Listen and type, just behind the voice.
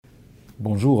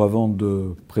Bonjour, avant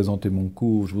de présenter mon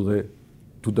cours, je voudrais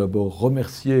tout d'abord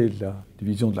remercier la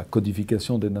division de la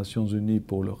codification des Nations Unies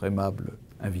pour leur aimable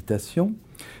invitation.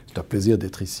 C'est un plaisir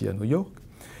d'être ici à New York.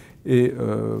 Et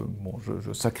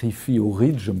je sacrifie au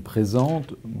rite, je me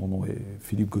présente. Mon nom est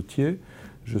Philippe Gautier.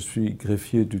 Je suis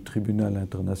greffier du tribunal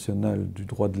international du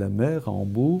droit de la mer à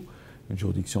Hambourg, une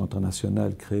juridiction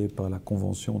internationale créée par la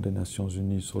Convention des Nations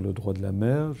Unies sur le droit de la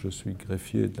mer. Je suis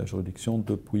greffier de la juridiction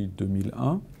depuis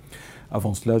 2001.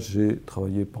 Avant cela, j'ai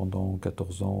travaillé pendant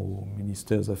 14 ans au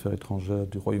ministère des Affaires étrangères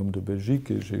du Royaume de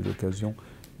Belgique et j'ai eu l'occasion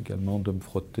également de me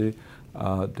frotter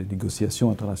à des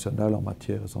négociations internationales en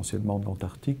matière essentiellement de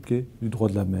l'Antarctique et du droit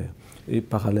de la mer. Et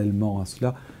parallèlement à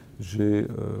cela, j'ai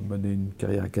mené une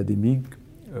carrière académique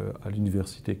à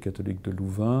l'Université catholique de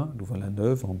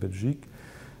Louvain-la-Neuve en Belgique,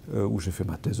 où j'ai fait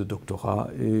ma thèse de doctorat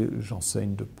et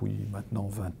j'enseigne depuis maintenant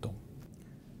 20 ans.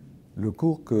 Le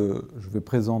cours que je vais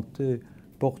présenter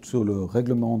porte sur le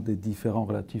règlement des différends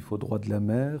relatifs au droit de la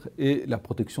mer et la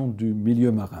protection du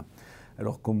milieu marin.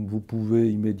 Alors, comme vous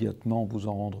pouvez immédiatement vous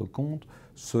en rendre compte,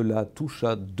 cela touche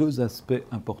à deux aspects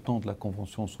importants de la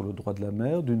Convention sur le droit de la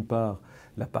mer. D'une part,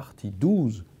 la partie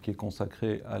 12 qui est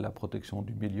consacrée à la protection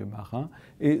du milieu marin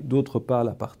et d'autre part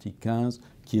la partie 15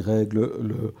 qui règle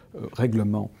le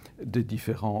règlement des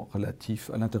différends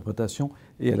relatifs à l'interprétation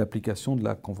et à l'application de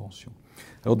la Convention.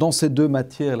 Alors, dans ces deux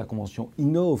matières, la Convention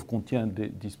innove, contient des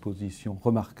dispositions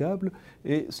remarquables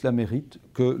et cela mérite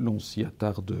que l'on s'y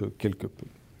attarde quelque peu.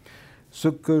 Ce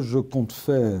que je compte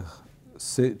faire,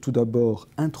 c'est tout d'abord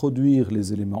introduire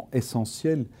les éléments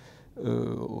essentiels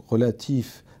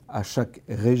relatifs à chaque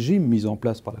régime mis en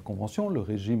place par la Convention, le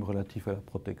régime relatif à la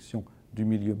protection du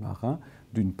milieu marin,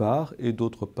 d'une part, et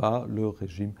d'autre part, le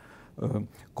régime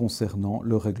concernant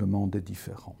le règlement des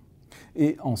différends.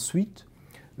 Et ensuite,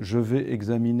 je vais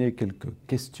examiner quelques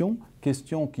questions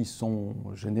qui sont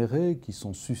générées, qui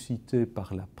sont suscitées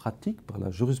par la pratique, par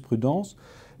la jurisprudence,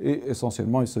 et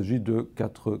essentiellement il s'agit de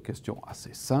 4 questions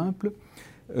assez simples.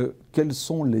 Quels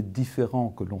sont les différends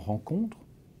que l'on rencontre?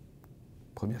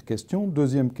 Première question.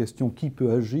 Deuxième question, qui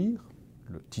peut agir?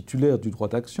 Le titulaire du droit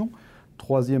d'action.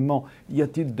 Troisièmement, y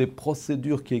a-t-il des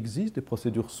procédures qui existent, des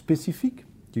procédures spécifiques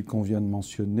qu'il convient de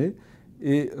mentionner?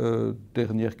 Et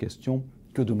dernière question,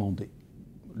 que demander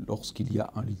lorsqu'il y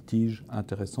a un litige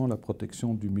intéressant la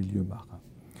protection du milieu marin?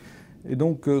 Et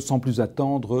donc, sans plus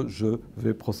attendre, je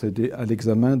vais procéder à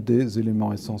l'examen des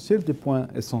éléments essentiels, des points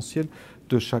essentiels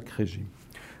de chaque régime.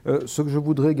 Ce que je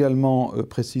voudrais également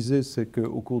préciser, c'est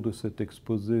qu'au cours de cet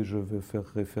exposé, je vais faire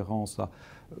référence à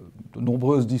de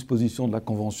nombreuses dispositions de la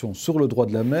Convention sur le droit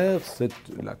de la mer. C'est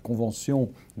la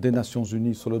Convention des Nations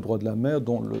Unies sur le droit de la mer,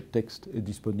 dont le texte est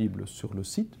disponible sur le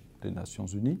site des Nations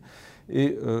Unies.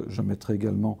 Et je mettrai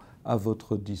également à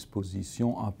votre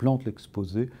disposition un plan de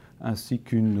l'exposé ainsi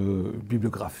qu'une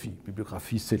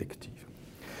bibliographie sélective.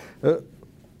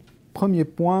 Premier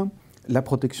point, la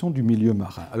protection du milieu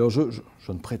marin. Alors je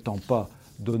ne prétends pas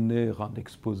donner un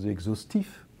exposé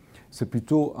exhaustif, c'est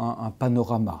plutôt un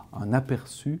panorama, un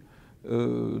aperçu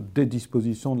des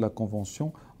dispositions de la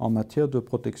Convention en matière de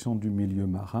protection du milieu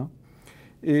marin.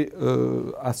 Et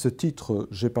à ce titre,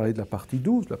 j'ai parlé de la partie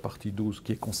 12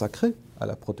 qui est consacrée à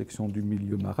la protection du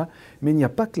milieu marin, mais il n'y a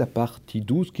pas que la partie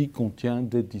 12 qui contient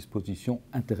des dispositions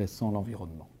intéressant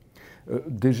l'environnement.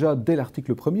 Déjà, dès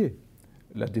l'article 1er,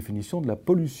 la définition de la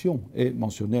pollution est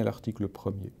mentionnée à l'article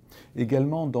 1er.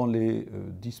 Également, dans les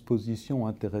dispositions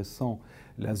intéressant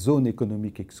la zone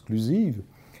économique exclusive,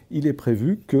 il est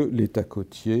prévu que l'État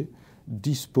côtier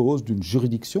dispose d'une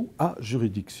juridiction à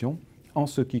juridiction en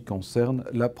ce qui concerne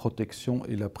la protection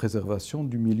et la préservation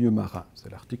du milieu marin. C'est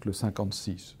l'article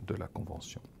 56 de la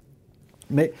Convention.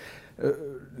 Mais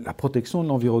la protection de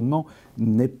l'environnement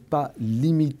n'est pas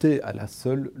limitée à la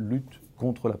seule lutte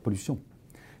contre la pollution.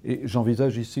 Et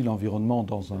j'envisage ici l'environnement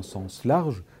dans un sens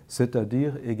large,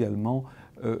 c'est-à-dire également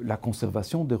la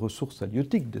conservation des ressources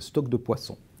halieutiques, des stocks de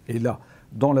poissons. Et là,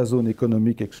 dans la zone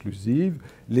économique exclusive,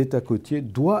 l'État côtier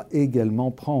doit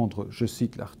également prendre, je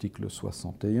cite l'article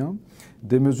 61,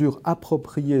 des mesures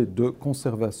appropriées de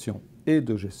conservation et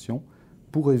de gestion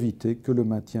pour éviter que le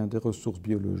maintien des ressources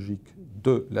biologiques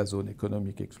de la zone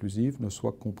économique exclusive ne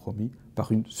soit compromis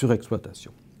par une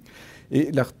surexploitation.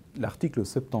 Et l'article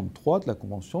 73 de la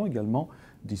Convention également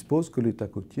dispose que l'État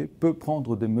côtier peut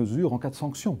prendre des mesures en cas de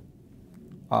sanction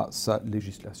à sa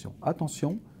législation.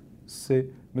 Attention, ces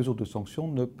mesures de sanction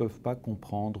ne peuvent pas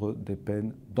comprendre des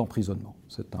peines d'emprisonnement.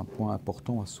 C'est un point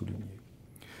important à souligner.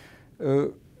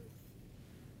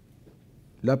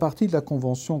 La partie de la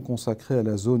Convention consacrée à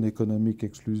la zone économique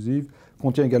exclusive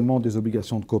contient également des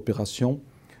obligations de coopération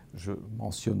je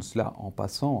mentionne cela en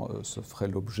passant, ce ferait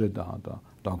l'objet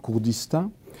d'un cours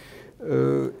distinct.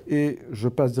 Et je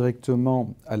passe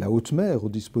directement à la haute mer, aux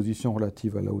dispositions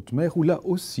relatives à la haute mer, où là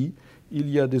aussi, il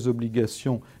y a des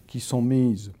obligations qui sont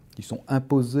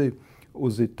imposées aux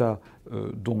États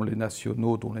dont les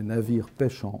nationaux, dont les navires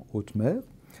pêchent en haute mer,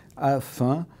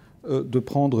 afin de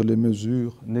prendre les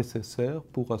mesures nécessaires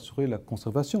pour assurer la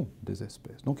conservation des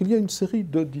espèces. Donc il y a une série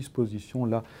de dispositions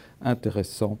là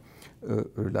intéressant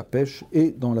la pêche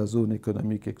et dans la zone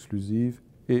économique exclusive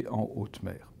et en haute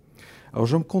mer. Alors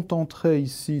je me contenterai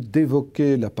ici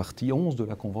d'évoquer la partie 11 de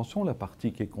la Convention, la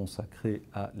partie qui est consacrée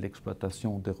à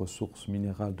l'exploitation des ressources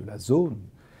minérales de la zone,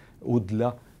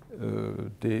 au-delà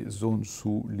des zones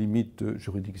sous limite de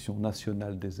juridiction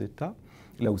nationale des États.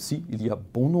 Là aussi, il y a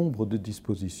bon nombre de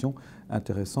dispositions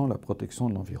intéressant la protection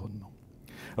de l'environnement.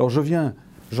 Alors j'en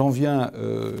viens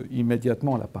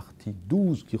immédiatement à la partie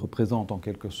 12 qui représente en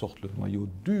quelque sorte le noyau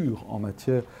dur en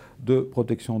matière de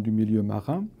protection du milieu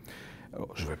marin. Alors,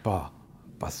 je ne vais pas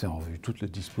passer en revue toutes les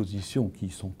dispositions qui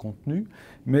y sont contenues,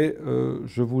 mais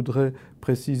je voudrais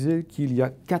préciser qu'il y a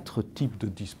 4 types de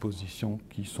dispositions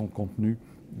qui sont contenues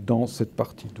dans cette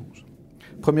partie 12.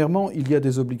 Premièrement, il y a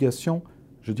des obligations,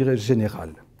 je dirais,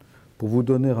 générales. Pour vous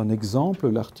donner un exemple,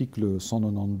 l'article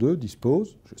 192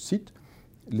 dispose, je cite,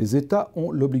 « Les États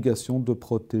ont l'obligation de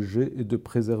protéger et de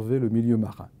préserver le milieu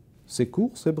marin. » C'est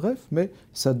court, c'est bref, mais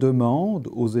ça demande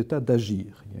aux États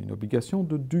d'agir. Il y a une obligation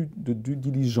de due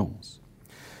diligence.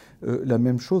 La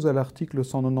même chose à l'article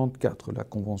 194. La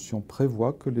Convention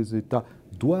prévoit que les États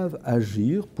doivent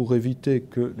agir pour éviter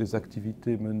que les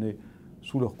activités menées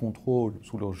sous leur contrôle,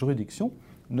 sous leur juridiction,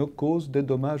 ne causent des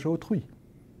dommages à autrui.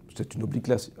 C'est une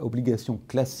obligation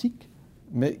classique,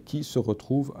 mais qui se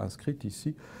retrouve inscrite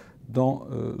ici dans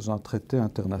un traité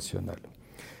international.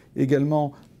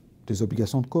 Également, des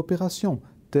obligations de coopération,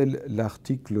 tel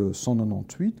l'article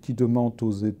 198 qui demande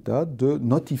aux États de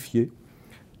notifier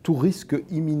tout risque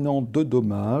imminent de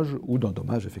dommage ou d'un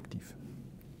dommage effectif.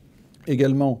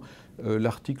 Également,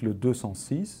 l'article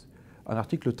 206, un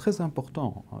article très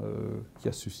important qui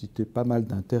a suscité pas mal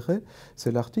d'intérêt,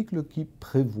 c'est l'article qui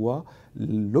prévoit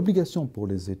l'obligation pour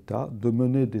les États de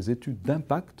mener des études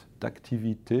d'impact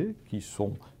d'activités qui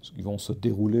vont se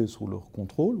dérouler sous leur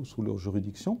contrôle ou sous leur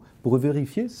juridiction pour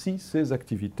vérifier si ces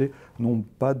activités n'ont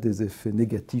pas des effets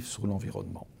négatifs sur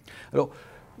l'environnement. Alors,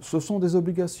 ce sont des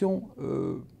obligations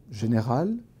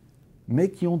générales, mais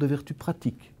qui ont des vertus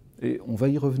pratiques. Et on va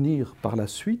y revenir par la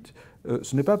suite.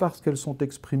 Ce n'est pas parce qu'elles sont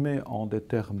exprimées en des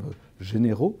termes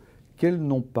généraux qu'elles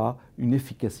n'ont pas une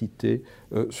efficacité,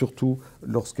 surtout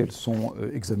lorsqu'elles sont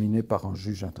examinées par un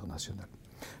juge international.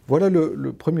 Voilà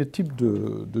le premier type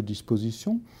de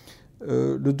disposition.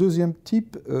 Le deuxième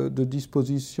type de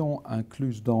disposition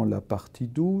incluse dans la partie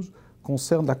 12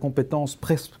 concerne la compétence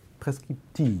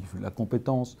prescriptive, la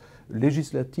compétence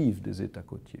législative des États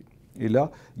côtiers. Et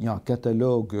là, il y a un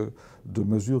catalogue de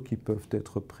mesures qui peuvent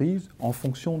être prises en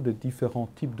fonction des différents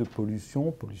types de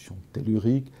pollution, pollution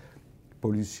tellurique,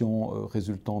 pollution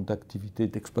résultant d'activités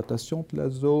d'exploitation de la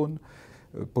zone,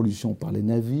 pollution par les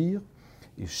navires.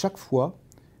 Et chaque fois,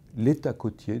 l'État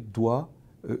côtier doit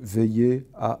veiller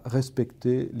à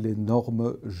respecter les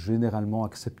normes généralement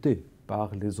acceptées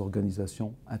par les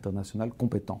organisations internationales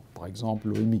compétentes, par exemple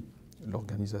l'OMI,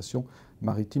 l'Organisation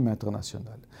maritime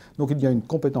internationale. Donc il y a une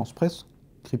compétence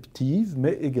prescriptive,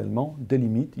 mais également des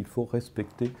limites. Il faut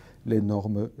respecter les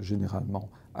normes généralement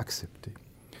acceptées.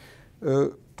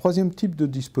 Troisième type de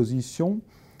disposition,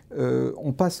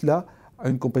 on passe là à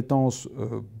une compétence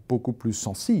beaucoup plus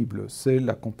sensible, c'est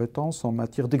la compétence en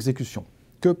matière d'exécution.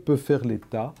 Que peut faire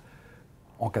l'État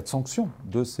en cas de sanction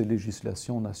de ces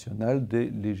législations nationales, des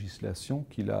législations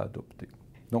qu'il a adoptées?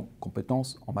 Donc,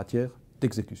 compétence en matière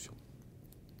d'exécution.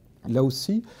 Là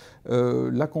aussi,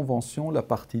 la Convention, la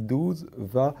partie 12,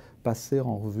 va passer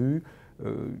en revue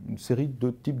une série de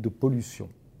types de pollution.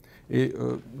 Et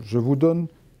je vous donne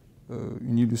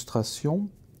une illustration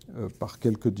par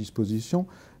quelques dispositions,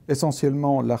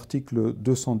 essentiellement l'article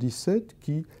 217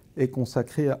 qui est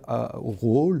consacré au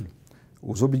rôle,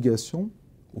 aux obligations,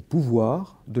 au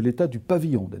pouvoir de l'État du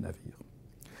pavillon des navires.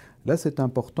 Là, c'est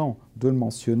important de le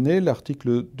mentionner,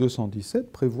 l'article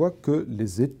 217 prévoit que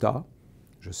les États,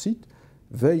 je cite,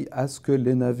 « veillent à ce que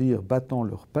les navires battant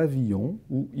leur pavillon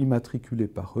ou immatriculés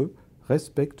par eux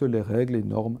respectent les règles et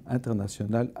normes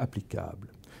internationales applicables,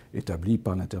 établies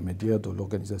par l'intermédiaire de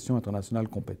l'organisation internationale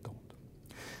compétente. »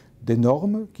 Des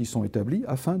normes qui sont établies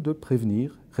afin de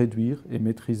prévenir, réduire et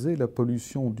maîtriser la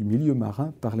pollution du milieu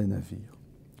marin par les navires.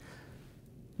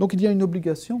 Donc il y a une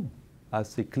obligation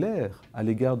assez claire à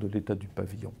l'égard de l'État du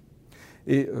pavillon.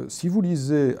 Et si vous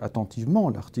lisez attentivement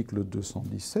l'article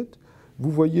 217,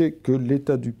 vous voyez que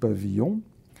l'État du pavillon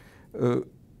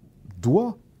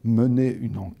doit mener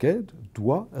une enquête,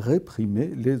 doit réprimer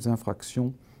les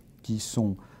infractions qui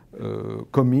sont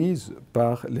commises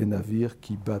par les navires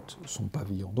qui battent son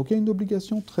pavillon. Donc il y a une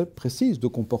obligation très précise de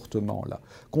comportement là,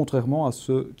 contrairement à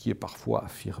ce qui est parfois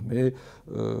affirmé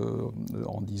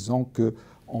en disant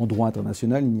qu'en droit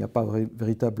international, il n'y a pas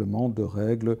véritablement de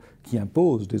règles qui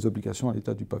imposent des obligations à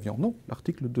l'État du pavillon. Non,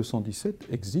 l'article 217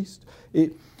 existe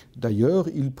et d'ailleurs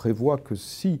il prévoit que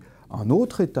si un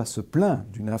autre État se plaint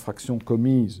d'une infraction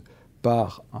commise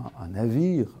par un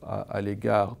navire à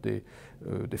l'égard des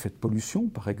faits de pollution,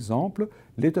 par exemple,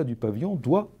 l'État du pavillon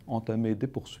doit entamer des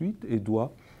poursuites et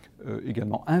doit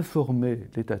également informer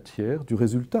l'État tiers du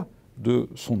résultat de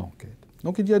son enquête.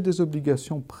 Donc il y a des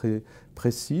obligations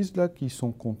précises là, qui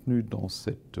sont contenues dans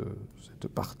cette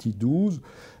partie 12,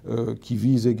 qui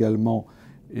vise également,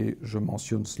 et je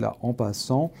mentionne cela en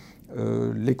passant,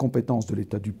 les compétences de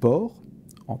l'État du port,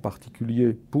 en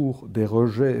particulier pour des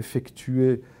rejets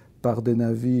effectués par des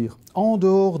navires en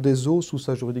dehors des eaux sous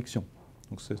sa juridiction.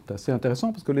 Donc c'est assez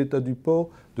intéressant parce que l'État du port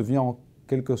devient en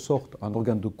quelque sorte un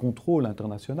organe de contrôle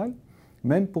international,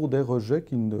 même pour des rejets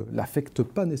qui ne l'affectent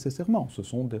pas nécessairement. Ce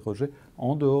sont des rejets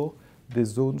en dehors des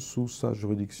zones sous sa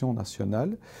juridiction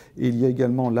nationale. Et il y a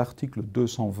également l'article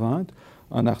 220,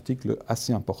 un article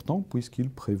assez important puisqu'il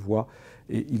prévoit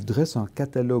et il dresse un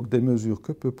catalogue des mesures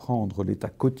que peut prendre l'État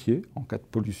côtier en cas de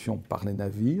pollution par les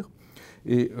navires.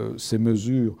 Et ces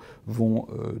mesures vont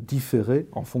différer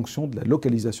en fonction de la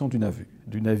localisation du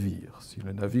navire. Si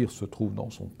le navire se trouve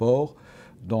dans son port,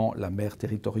 dans la mer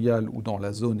territoriale ou dans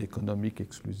la zone économique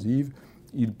exclusive,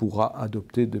 il pourra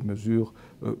adopter des mesures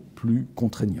plus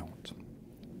contraignantes.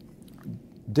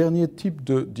 Dernier type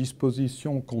de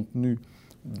disposition contenue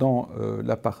dans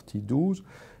la partie 12,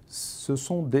 ce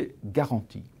sont des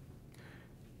garanties.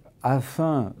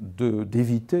 Afin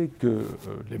d'éviter que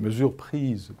les mesures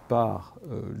prises par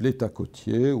l'État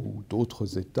côtier ou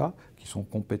d'autres États qui sont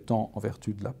compétents en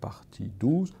vertu de la partie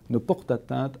 12 ne portent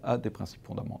atteinte à des principes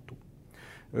fondamentaux.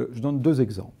 Je donne deux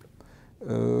exemples.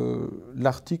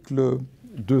 L'article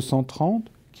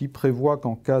 230 qui prévoit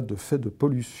qu'en cas de fait de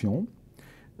pollution,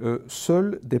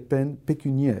 seules des peines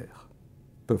pécuniaires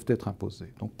peuvent être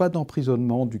imposées. Donc pas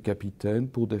d'emprisonnement du capitaine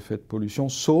pour des faits de pollution,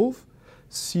 sauf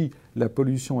si la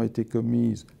pollution a été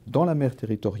commise dans la mer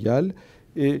territoriale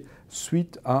et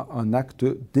suite à un acte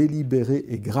délibéré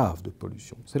et grave de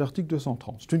pollution. C'est l'article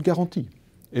 230. C'est une garantie.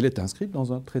 Elle est inscrite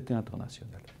dans un traité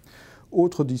international.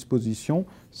 Autre disposition,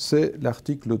 c'est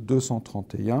l'article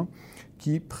 231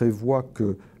 qui prévoit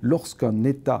que lorsqu'un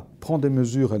État prend des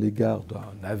mesures à l'égard d'un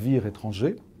navire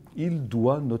étranger, il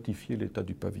doit notifier l'État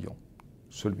du pavillon.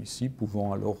 Celui-ci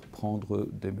pouvant alors prendre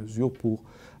des mesures pour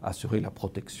assurer la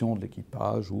protection de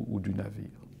l'équipage ou du navire.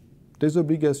 Des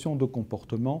obligations de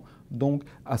comportement donc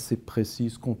assez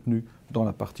précises contenues dans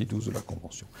la partie 12 de la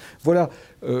Convention. Voilà,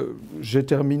 j'ai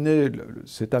terminé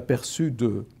cet aperçu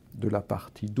de la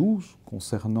partie 12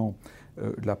 concernant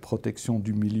la protection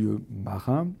du milieu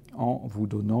marin en vous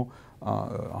donnant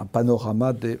un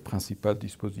panorama des principales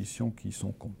dispositions qui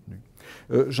sont contenues.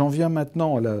 J'en viens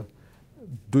maintenant à la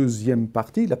deuxième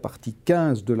partie, la partie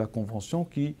 15 de la Convention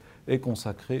qui est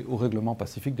consacrée au règlement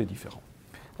pacifique des différends.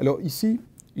 Alors ici,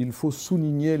 il faut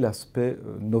souligner l'aspect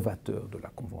novateur de la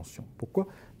Convention. Pourquoi ?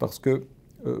 Parce que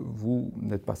vous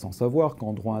n'êtes pas sans savoir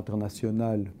qu'en droit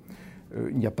international,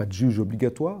 il n'y a pas de juge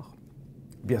obligatoire.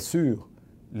 Bien sûr,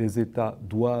 les États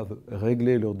doivent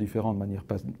régler leurs différends de manière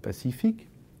pacifique.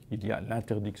 Il y a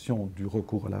l'interdiction du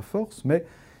recours à la force, mais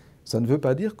ça ne veut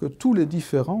pas dire que tous les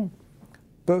différends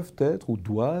peuvent être ou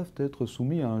doivent être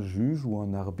soumis à un juge ou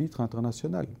un arbitre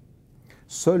international.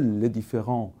 Seuls les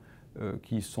différends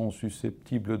qui sont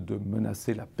susceptibles de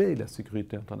menacer la paix et la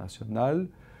sécurité internationale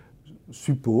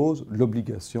supposent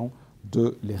l'obligation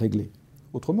de les régler.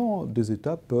 Autrement, des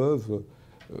États peuvent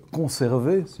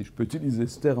conserver, si je peux utiliser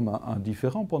ce terme, un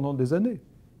différend pendant des années,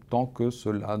 tant que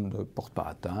cela ne porte pas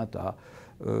atteinte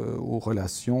aux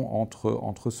relations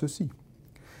entre ceux-ci.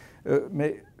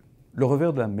 Mais le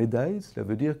revers de la médaille, cela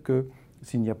veut dire que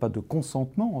s'il n'y a pas de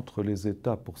consentement entre les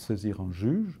États pour saisir un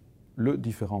juge, le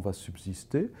différend va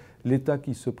subsister. L'État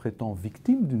qui se prétend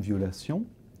victime d'une violation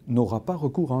n'aura pas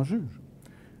recours à un juge.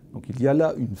 Donc il y a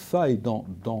là une faille dans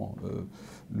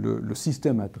le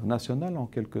système international en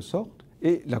quelque sorte,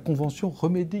 et la Convention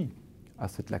remédie à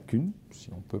cette lacune,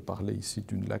 si on peut parler ici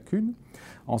d'une lacune,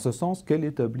 en ce sens qu'elle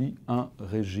établit un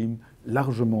régime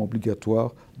largement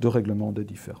obligatoire de règlement des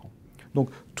différends. Donc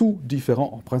tout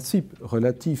différend en principe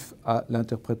relatif à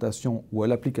l'interprétation ou à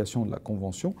l'application de la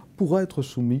Convention pourra être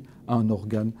soumis à un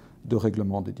organe de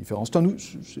règlement des différends.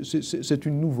 C'est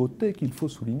une nouveauté qu'il faut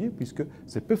souligner puisque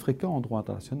c'est peu fréquent en droit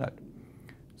international.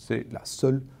 C'est la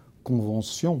seule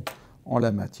convention en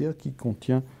la matière qui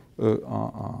contient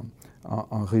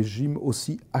un régime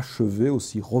aussi achevé,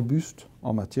 aussi robuste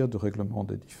en matière de règlement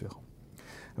des différends.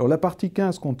 Alors la partie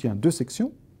 15 contient 2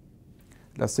 sections.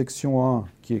 La section 1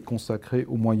 qui est consacrée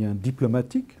aux moyens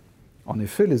diplomatiques. En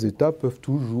effet, les États peuvent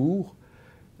toujours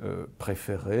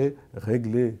préférer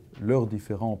régler leurs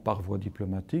différends par voie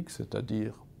diplomatique,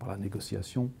 c'est-à-dire par la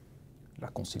négociation, la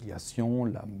conciliation,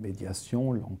 la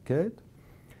médiation, l'enquête.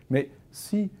 Mais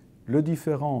si le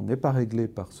différend n'est pas réglé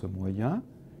par ce moyen,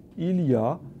 il y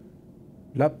a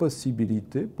la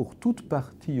possibilité pour toute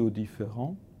partie au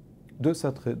différend de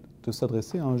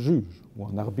s'adresser à un juge ou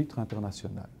un arbitre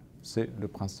international. C'est le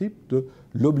principe de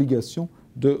l'obligation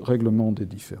de règlement des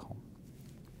différends.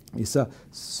 Et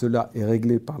cela est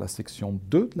réglé par la section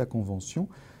 2 de la Convention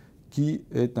qui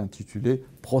est intitulée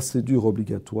 « Procédure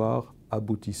obligatoire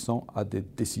aboutissant à des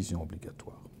décisions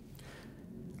obligatoires ».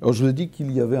 Alors je vous ai dit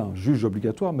qu'il y avait un juge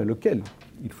obligatoire, mais lequel?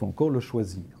 Il faut encore le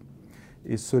choisir.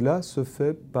 Et cela se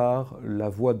fait par la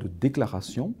voie de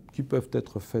déclarations qui peuvent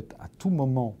être faites à tout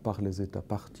moment par les États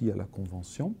partis à la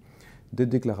Convention, des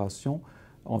déclarations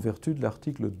en vertu de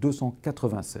l'article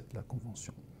 287 de la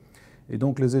Convention. Et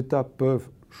donc les États peuvent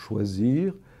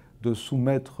choisir de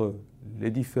soumettre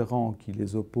les différends qui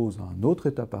les opposent à un autre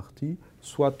État parti,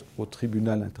 soit au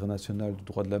tribunal international du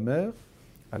droit de la mer,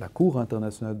 à la Cour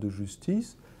internationale de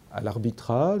justice, à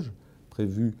l'arbitrage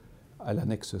prévu à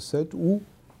l'annexe 7 ou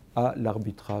à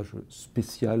l'arbitrage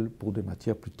spécial pour des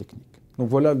matières plus techniques. Donc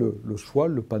voilà le choix,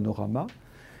 le panorama.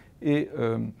 Et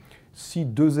si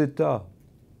 2 États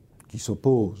qui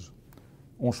s'opposent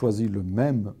ont choisi le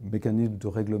même mécanisme de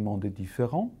règlement des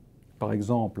différends, par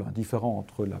exemple un différend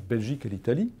entre la Belgique et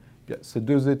l'Italie, ces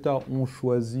 2 États ont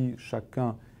choisi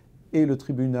chacun et le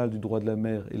tribunal du droit de la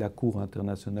mer et la Cour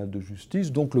internationale de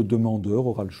justice, donc le demandeur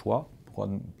aura le choix pour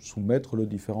soumettre le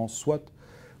différend soit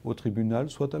au tribunal,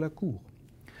 soit à la Cour.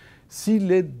 Si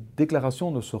les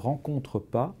déclarations ne se rencontrent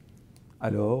pas,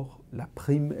 alors la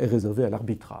prime est réservée à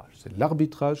l'arbitrage. C'est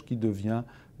l'arbitrage qui devient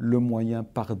le moyen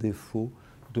par défaut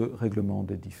de règlement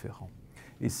des différends.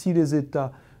 Et si les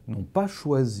États n'ont pas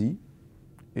choisi,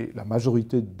 et la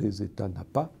majorité des États n'a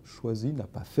pas choisi, n'a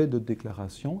pas fait de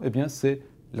déclaration, eh bien c'est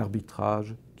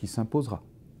l'arbitrage qui s'imposera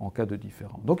en cas de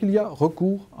différend. Donc il y a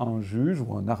recours à un juge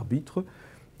ou un arbitre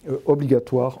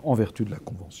obligatoire en vertu de la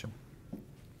Convention.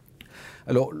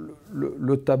 Alors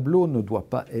le tableau ne doit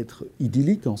pas être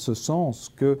idyllique en ce sens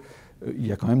qu'il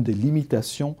y a quand même des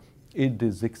limitations et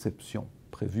des exceptions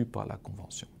prévues par la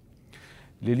Convention.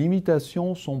 Les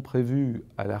limitations sont prévues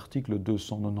à l'article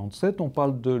 297. On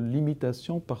parle de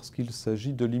limitation parce qu'il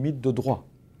s'agit de limites de droit.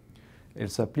 Elles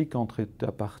s'appliquent entre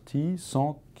États partis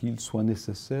sans qu'il soit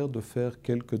nécessaire de faire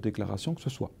quelque déclaration que ce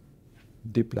soit.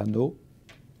 Des planos,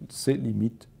 ces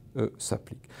limites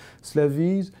s'appliquent. Cela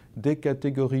vise des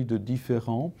catégories de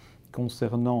différends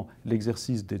concernant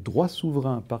l'exercice des droits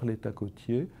souverains par l'État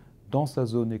côtier dans sa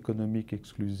zone économique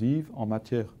exclusive en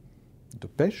matière de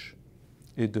pêche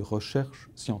et de recherche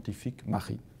scientifique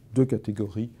marine. 2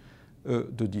 catégories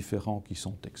de différends qui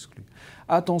sont exclus.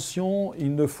 Attention,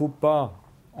 il ne faut pas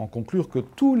en conclure que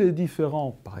tous les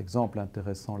différends, par exemple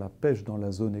intéressant la pêche dans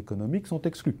la zone économique, sont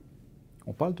exclus.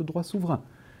 On parle de droits souverains.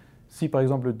 Si par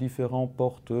exemple le différend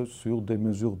porte sur des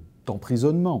mesures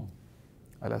d'emprisonnement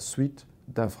à la suite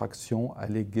d'infractions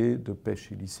alléguées de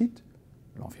pêche illicite,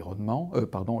 l'emprisonnement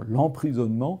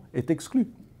est exclu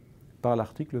par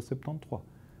l'article 73.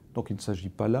 Donc il ne s'agit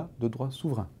pas là de droit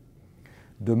souverain.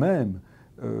 De même,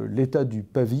 l'état du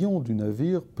pavillon du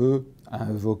navire peut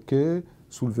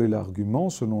soulever l'argument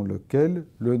selon lequel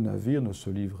le navire ne se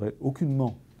livrait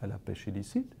aucunement à la pêche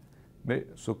illicite, mais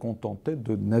se contentait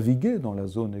de naviguer dans la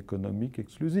zone économique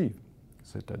exclusive,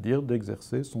 c'est-à-dire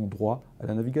d'exercer son droit à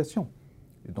la navigation.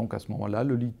 Et donc à ce moment-là,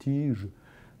 le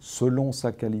selon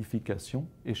sa qualification,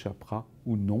 échappera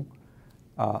ou non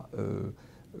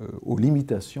aux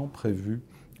limitations prévues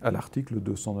à l'article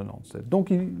 297.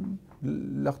 Donc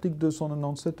l'article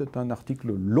 297 est un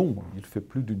article long, il fait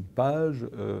plus d'une page,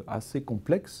 assez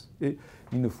complexe, et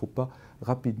il ne faut pas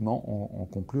rapidement en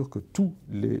conclure que tous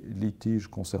les litiges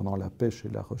concernant la pêche et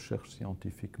la recherche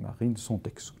scientifique marine sont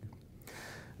exclus.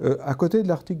 À côté de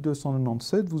l'article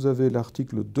 297, vous avez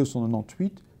l'article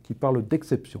 298 qui parle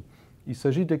d'exception. Il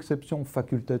s'agit d'exceptions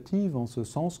facultatives en ce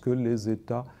sens que les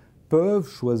États peuvent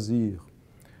choisir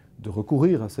de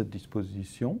recourir à cette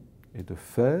disposition et de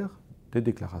faire une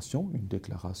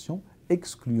déclaration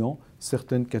excluant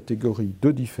certaines catégories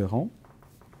de différends.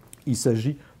 Il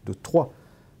s'agit de 3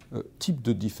 types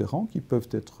de différends qui peuvent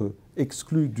être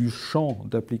exclus du champ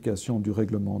d'application du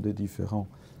règlement des différends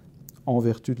en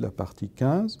vertu de la partie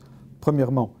 15.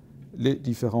 Premièrement, les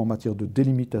différends en matière de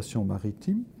délimitation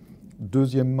maritime.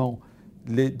 Deuxièmement,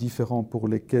 les différends pour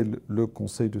lesquels le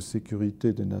Conseil de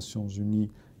sécurité des Nations Unies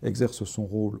exerce son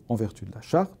rôle en vertu de la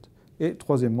Charte. Et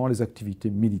troisièmement, les activités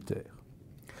militaires.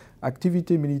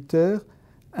 Activités militaires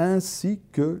ainsi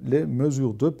que les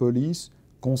mesures de police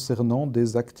concernant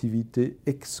des activités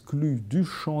exclues du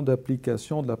champ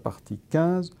d'application de la partie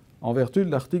 15 en vertu de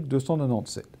l'article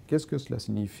 297. Qu'est-ce que cela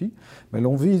signifie?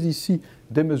 On vise ici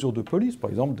des mesures de police, par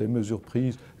exemple des mesures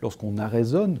prises lorsqu'on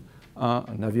arraisonne un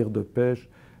navire de pêche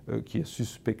qui est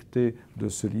suspecté de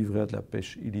se livrer à de la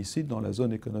pêche illicite dans la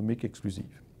zone économique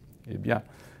exclusive. Eh bien,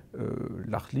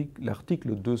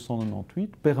 l'article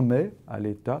 298 permet à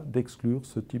l'État d'exclure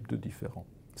ce type de différend.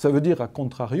 Ça veut dire, à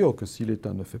contrario, que si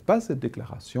l'État ne fait pas cette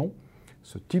déclaration,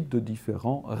 ce type de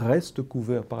différend reste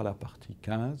couvert par la partie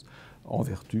 15 en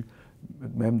vertu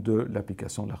même de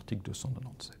l'application de l'article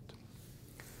 297.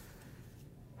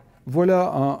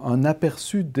 Voilà un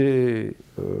aperçu des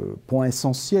points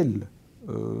essentiels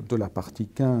de la partie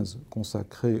 15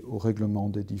 consacrée au règlement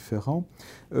des différends.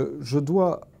 Je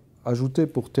dois ajouter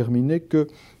pour terminer que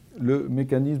le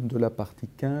mécanisme de la partie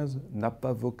 15 n'a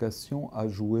pas vocation à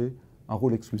jouer un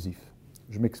rôle exclusif.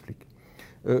 Je m'explique.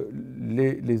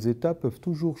 Les États peuvent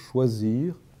toujours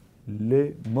choisir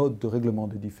les modes de règlement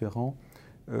des différends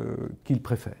qu'ils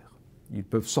préfèrent. Ils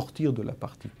peuvent sortir de la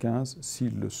partie 15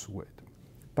 s'ils le souhaitent.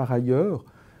 Par ailleurs,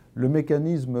 le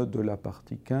mécanisme de la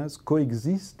partie 15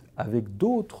 coexiste avec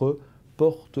d'autres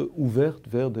portes ouvertes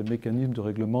vers des mécanismes de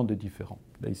règlement des différends.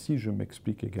 Là, ici, je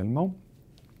m'explique également.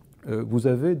 Vous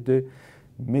avez des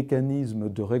mécanismes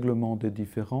de règlement des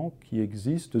différends qui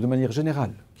existent de manière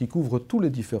générale, qui couvrent tous les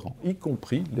différends, y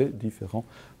compris les différends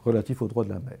relatifs au droit de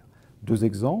la mer. Deux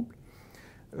exemples.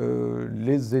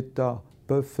 Les États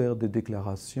peuvent faire des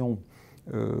déclarations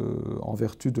en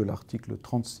vertu de l'article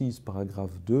 36,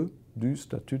 paragraphe 2 du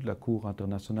statut de la Cour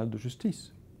internationale de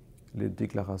justice. Les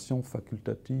déclarations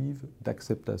facultatives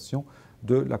d'acceptation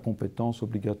de la compétence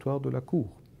obligatoire de la Cour.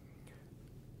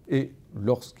 Et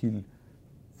lorsqu'ils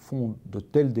font de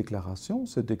telles déclarations,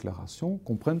 ces déclarations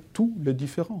comprennent tous les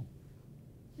différends,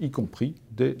 y compris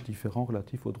des différends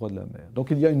relatifs au droit de la mer.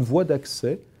 Donc il y a une voie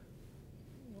d'accès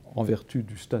en vertu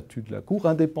du statut de la Cour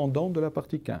indépendante de la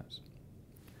partie 15.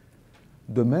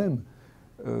 De même,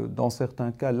 dans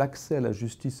certains cas, l'accès à la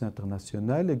justice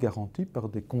internationale est garanti par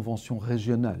des conventions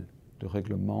régionales de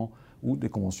règlement ou des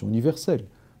conventions universelles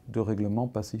de règlement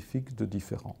pacifique de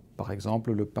différends. Par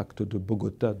exemple, le pacte de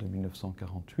Bogota de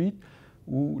 1948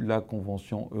 ou la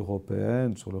Convention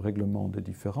européenne sur le règlement des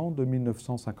différends de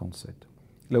 1957.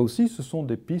 Là aussi, ce sont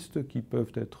des pistes qui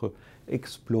peuvent être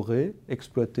explorées,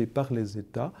 exploitées par les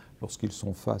États lorsqu'ils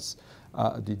sont face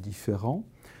à des différends,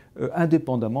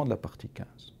 indépendamment de la partie 15.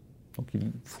 Donc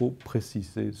il faut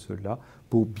préciser cela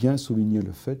pour bien souligner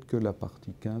le fait que la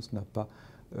partie 15 n'a pas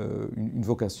une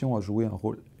vocation à jouer un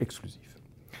rôle exclusif.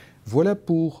 Voilà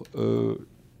pour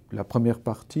la première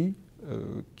partie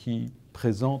qui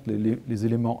présente les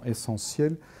éléments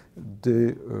essentiels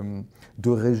des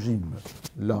deux régimes,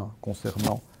 l'un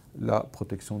concernant la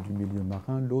protection du milieu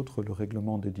marin, l'autre le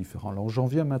règlement des différends. Alors j'en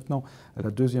viens maintenant à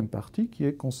la deuxième partie qui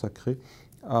est consacrée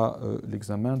à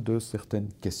l'examen de certaines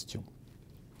questions.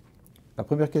 La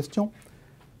première question,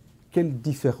 quels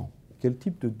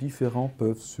types de différends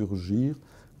peuvent surgir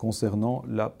concernant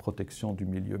la protection du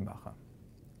milieu marin?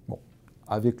 Bon,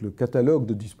 avec le catalogue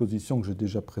de dispositions que j'ai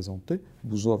déjà présenté,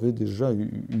 vous avez déjà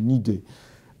une idée.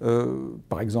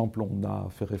 Par exemple, on a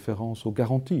fait référence aux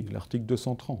garanties, l'article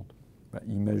 230.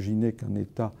 Imaginez qu'un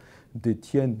État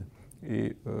détienne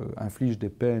et inflige des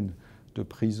peines de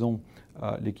prison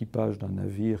à l'équipage d'un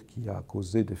navire qui a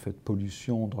causé des faits de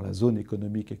pollution dans la zone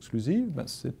économique exclusive,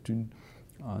 c'est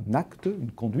un acte,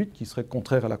 une conduite qui serait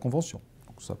contraire à la Convention.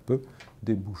 Donc ça peut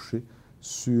déboucher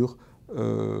sur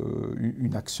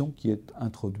une action qui est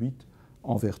introduite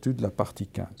en vertu de la partie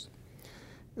 15.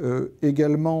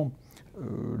 Également,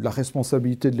 la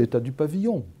responsabilité de l'État du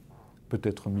pavillon peut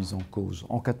être mise en cause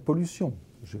en cas de pollution.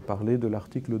 J'ai parlé de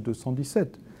l'article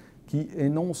 217 qui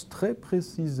énonce très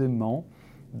précisément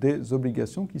des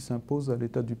obligations qui s'imposent à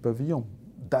l'État du pavillon,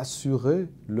 d'assurer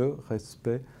le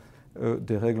respect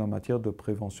des règles en matière de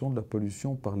prévention de la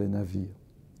pollution par les navires.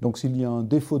 Donc s'il y a un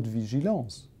défaut de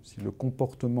vigilance, si le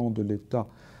comportement de l'État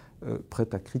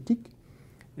prête à critique,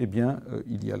 eh bien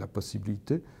il y a la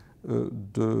possibilité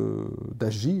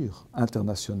d'agir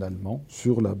internationalement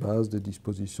sur la base des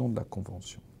dispositions de la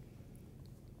Convention.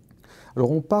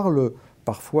 Alors on parle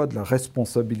parfois de la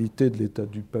responsabilité de l'État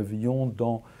du pavillon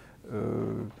dans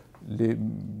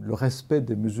le respect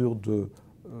des mesures de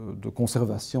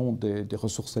conservation des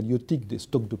ressources halieutiques, des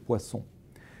stocks de poissons.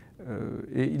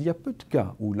 Et il y a peu de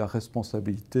cas où la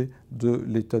responsabilité de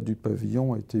l'État du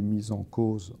pavillon a été mise en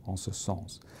cause en ce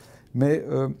sens. Mais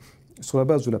sur la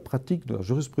base de la pratique de la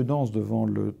jurisprudence devant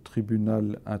le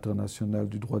tribunal international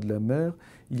du droit de la mer,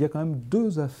 il y a quand même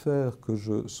deux affaires que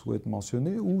je souhaite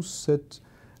mentionner où cette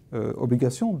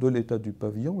obligation de l'État du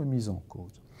pavillon est mise en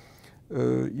cause.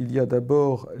 Il y a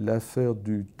d'abord l'affaire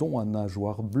du thon à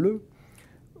nageoire bleue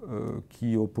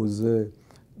qui opposait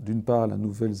d'une part la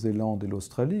Nouvelle-Zélande et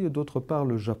l'Australie et d'autre part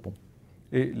le Japon.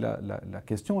 Et la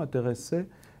question intéressait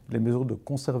les mesures de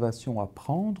conservation à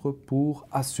prendre pour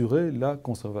assurer la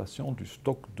conservation du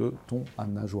stock de thon à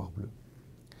nageoire bleue.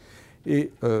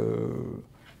 Et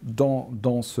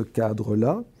dans ce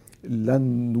cadre-là, la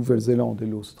Nouvelle-Zélande et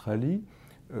l'Australie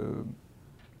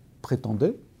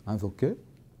prétendaient, invoquaient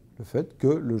le fait que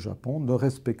le Japon ne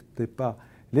respectait pas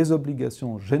les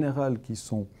obligations générales qui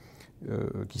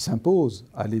s'imposent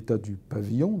à l'État du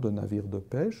pavillon de navires de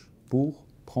pêche pour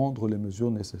prendre les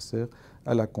mesures nécessaires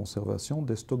à la conservation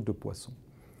des stocks de poissons.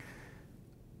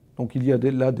 Donc il y a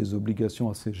là des obligations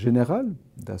assez générales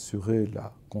d'assurer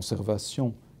la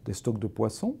conservation des stocks de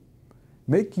poissons,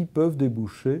 mais qui peuvent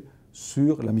déboucher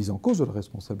sur la mise en cause de la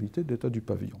responsabilité de l'État du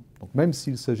pavillon. Donc même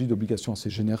s'il s'agit d'obligations assez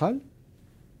générales,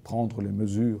 prendre les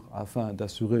mesures afin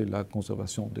d'assurer la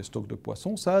conservation des stocks de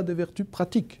poissons, ça a des vertus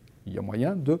pratiques. Il y a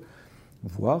moyen de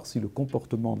voir si le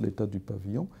comportement de l'État du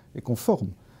pavillon est conforme,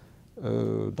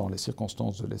 dans les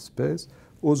circonstances de l'espèce,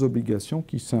 aux obligations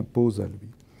qui s'imposent à lui.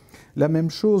 La même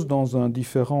chose dans un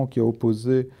différend qui a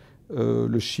opposé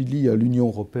le Chili à l'Union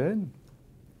européenne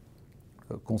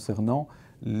concernant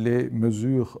les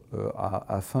mesures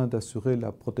afin d'assurer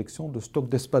la protection de stocks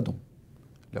d'espadons.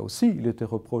 Là aussi, il était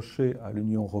reproché à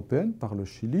l'Union européenne par le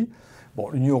Chili. Bon,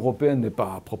 l'Union européenne n'est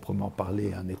pas à proprement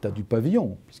parler un État du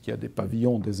pavillon, puisqu'il y a des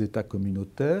pavillons des États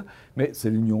communautaires, mais c'est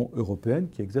l'Union européenne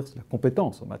qui exerce la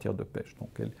compétence en matière de pêche.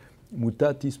 Donc,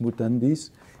 mutatis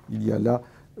mutandis, il y a là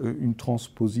une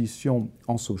transposition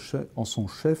en son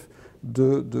chef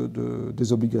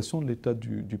des obligations de l'État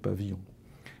du pavillon.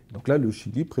 Donc là, le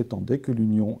Chili prétendait que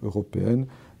l'Union européenne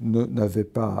n'avait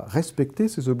pas respecté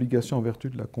ses obligations en vertu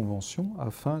de la Convention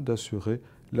afin d'assurer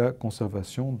la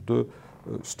conservation de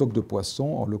stocks de poissons,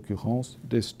 en l'occurrence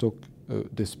des stocks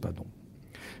d'espadons.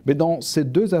 Mais dans ces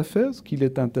deux affaires, ce qu'il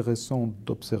est intéressant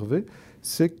d'observer,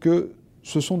 c'est que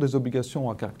ce sont des obligations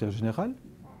à caractère général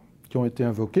qui ont été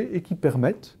invoquées et qui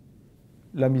permettent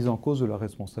la mise en cause de la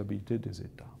responsabilité des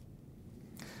États.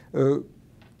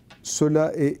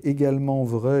 Cela est également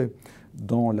vrai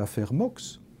dans l'affaire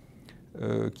Mox,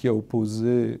 qui a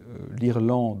opposé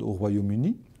l'Irlande au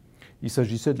Royaume-Uni. Il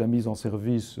s'agissait de la mise en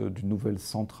service d'une nouvelle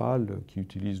centrale qui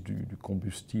utilise du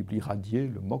combustible irradié,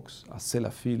 le MOX, à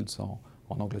Sellafields en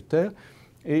Angleterre.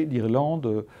 Et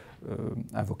l'Irlande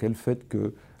invoquait le fait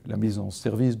que la mise en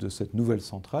service de cette nouvelle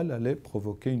centrale allait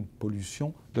provoquer une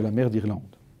pollution de la mer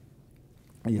d'Irlande.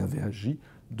 Et avait agi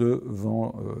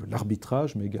devant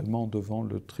l'arbitrage, mais également devant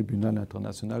le tribunal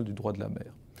international du droit de la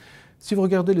mer. Si vous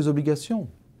regardez les obligations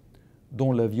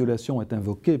dont la violation est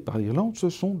invoquée par l'Irlande, ce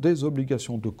sont des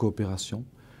obligations de coopération,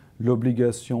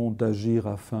 l'obligation d'agir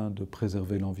afin de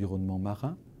préserver l'environnement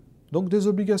marin, donc des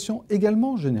obligations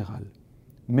également générales,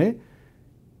 mais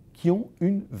qui ont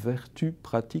une vertu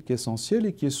pratique essentielle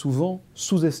et qui est souvent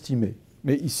sous-estimée.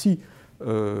 Mais ici,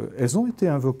 elles ont été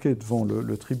invoquées devant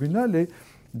le tribunal et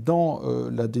dans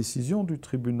la décision du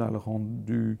tribunal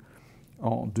rendue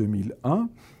en 2001,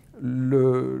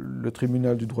 le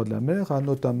tribunal du droit de la mer a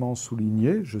notamment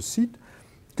souligné, je cite,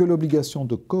 que l'obligation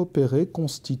de coopérer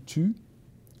constitue,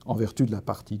 en vertu de la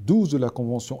partie 12 de la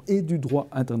Convention et du droit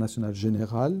international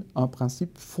général, un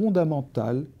principe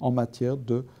fondamental en matière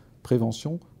de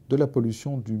prévention de la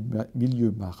pollution du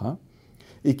milieu marin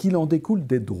et qu'il en découle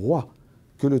des droits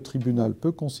que le tribunal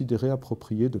peut considérer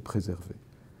appropriés de préserver.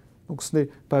 Donc ce n'est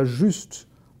pas juste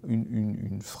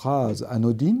une phrase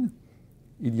anodine,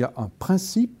 il y a un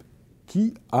principe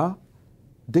qui a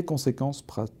des conséquences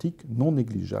pratiques non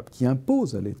négligeables, qui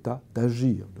impose à l'État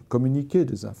d'agir, de communiquer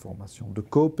des informations, de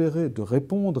coopérer, de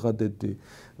répondre à des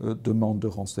demandes de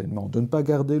renseignements, de ne pas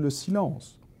garder le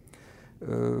silence.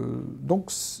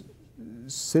 Donc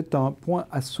c'est un point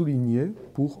à souligner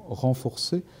pour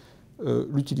renforcer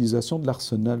l'utilisation de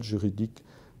l'arsenal juridique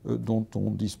dont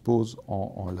on dispose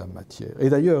en la matière. Et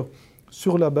d'ailleurs,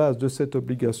 sur la base de cette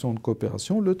obligation de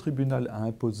coopération, le tribunal a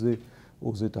imposé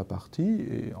aux États parties,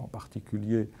 et en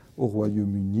particulier au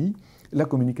Royaume-Uni, la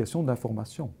communication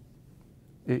d'informations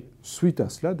Et suite à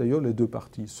cela, d'ailleurs, les deux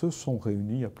parties se sont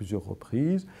réunies à plusieurs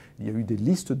reprises. Il y a eu des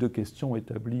listes de questions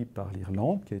établies par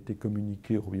l'Irlande qui a été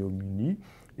communiquées au Royaume-Uni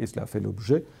et cela a fait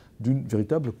l'objet d'une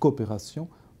véritable coopération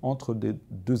entre les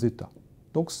deux États.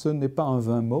 Donc ce n'est pas un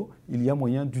vain mot, il y a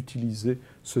moyen d'utiliser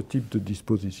ce type de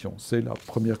disposition. C'est la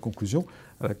première conclusion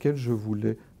à laquelle je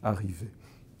voulais arriver.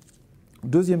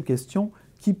 Deuxième question,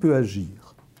 qui peut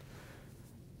agir?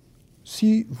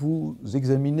 Si vous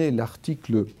examinez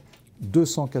l'article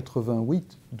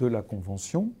 288 de la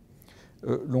Convention,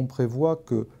 l'on prévoit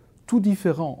que tout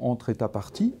différend entre États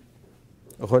parties,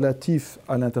 relatif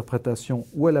à l'interprétation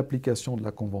ou à l'application de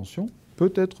la Convention,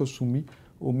 peut être soumis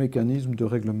au mécanisme de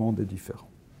règlement des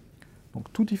différends.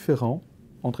 Donc tout différend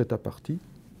entre États parties,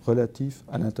 relatif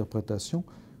à l'interprétation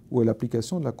ou à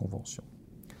l'application de la Convention.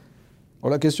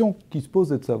 Alors la question qui se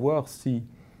pose est de savoir si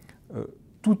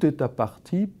tout État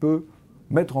partie peut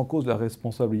mettre en cause la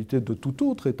responsabilité de tout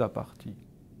autre État partie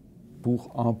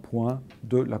pour un point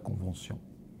de la Convention.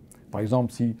 Par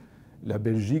exemple, si la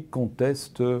Belgique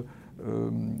conteste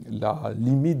la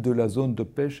limite de la zone de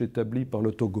pêche établie par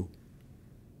le Togo,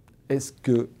 est-ce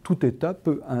que tout État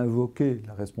peut invoquer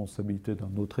la responsabilité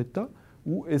d'un autre État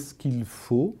ou est-ce qu'il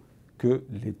faut que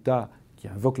l'État qui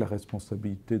invoque la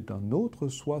responsabilité d'un autre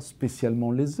soit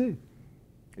spécialement lésé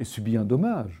et subit un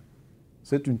dommage?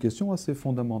 C'est une question assez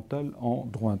fondamentale en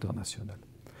droit international.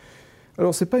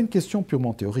 Alors, ce n'est pas une question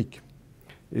purement théorique.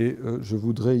 Et je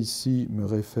voudrais ici me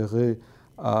référer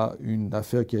à une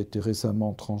affaire qui a été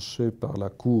récemment tranchée par la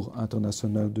Cour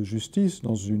internationale de justice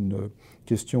dans une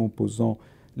question opposant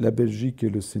la Belgique et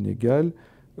le Sénégal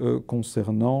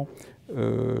concernant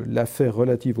l'affaire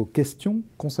relative aux questions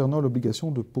concernant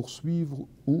l'obligation de poursuivre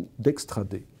ou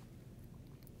d'extrader.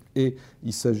 Et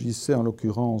il s'agissait en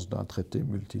l'occurrence d'un traité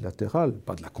multilatéral,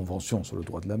 pas de la Convention sur le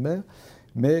droit de la mer,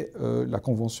 mais la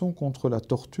Convention contre la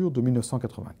torture de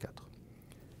 1984.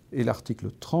 Et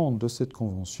l'article 30 de cette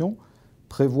Convention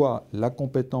prévoit la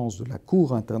compétence de la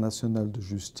Cour internationale de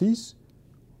justice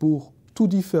pour tout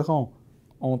différend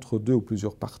entre deux ou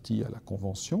plusieurs parties à la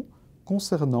Convention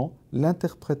concernant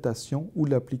l'interprétation ou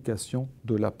l'application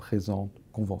de la présente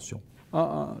Convention.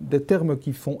 Des termes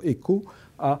qui font écho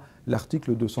à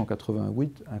l'article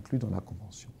 288 inclus dans la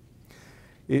Convention.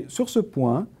 Et sur ce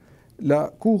point, la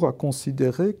Cour a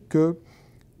considéré que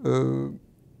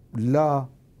la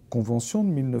Convention de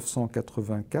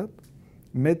 1984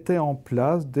 mettait en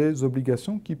place des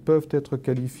obligations qui peuvent être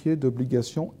qualifiées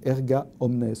d'obligations erga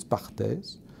omnes partes,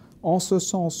 en ce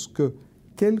sens que,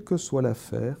 quelle que soit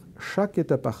l'affaire, chaque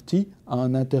État partie a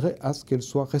un intérêt à ce qu'elles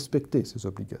soient respectées, ces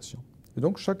obligations. Et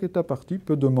donc chaque État partie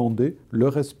peut demander le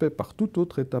respect par tout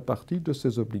autre État partie de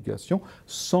ces obligations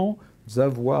sans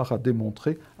avoir à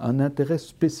démontrer un intérêt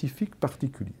spécifique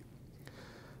particulier.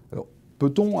 Alors,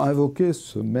 peut-on invoquer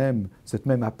cette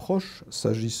même approche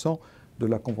s'agissant de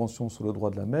la Convention sur le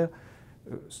droit de la mer?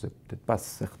 C'est peut-être pas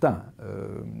certain.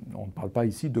 On ne parle pas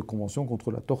ici de Convention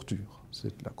contre la torture.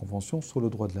 C'est la Convention sur le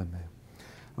droit de la mer.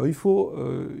 Alors, il faut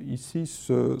ici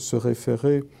se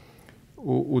référer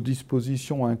aux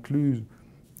dispositions incluses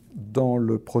dans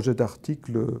le projet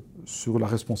d'article sur la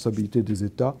responsabilité des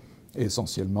États. Et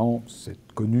essentiellement, c'est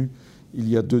connu, il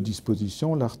y a deux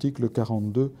dispositions, l'article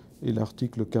 42 et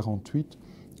l'article 48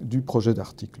 du projet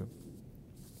d'article.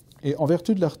 Et en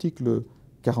vertu de l'article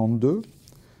 42,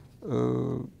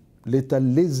 l'État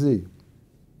lésé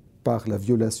par la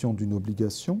violation d'une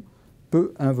obligation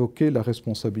peut invoquer la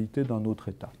responsabilité d'un autre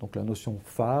État. Donc la notion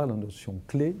phare, la notion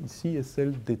clé ici est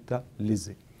celle d'État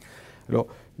lésé. Alors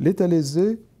l'État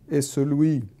lésé est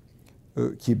celui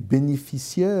qui est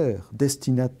bénéficiaire,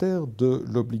 destinataire de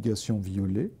l'obligation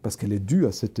violée, parce qu'elle est due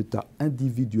à cet État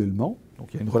individuellement.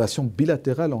 Donc il y a une relation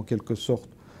bilatérale en quelque sorte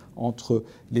entre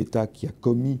l'État qui a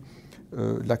commis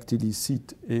l'acte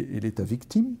illicite et l'État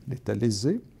victime, l'État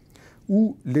lésé,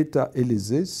 ou l'État est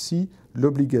lésé si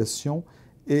l'obligation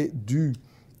est due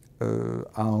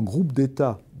à un groupe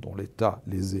d'États dont l'État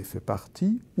lésé fait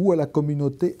partie, ou à la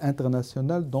communauté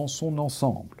internationale dans son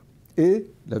ensemble. Et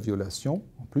la violation,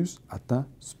 en plus, atteint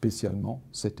spécialement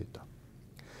cet État.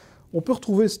 On peut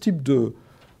retrouver ce type de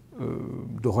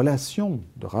relation,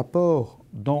 de rapport,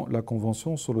 dans la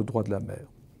Convention sur le droit de la mer.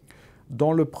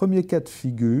 Dans le premier cas de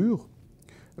figure,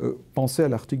 pensez à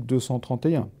l'article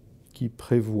 231, qui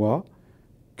prévoit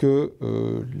que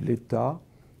l'État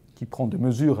qui prend des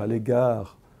mesures à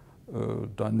l'égard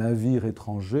d'un navire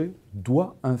étranger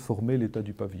doit informer l'État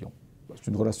du pavillon. C'est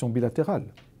une relation bilatérale.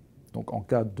 Donc en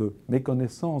cas de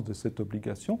méconnaissance de cette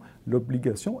obligation,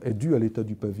 l'obligation est due à l'État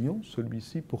du pavillon,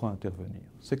 celui-ci pourra intervenir.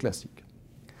 C'est classique.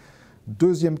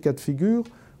 Deuxième cas de figure,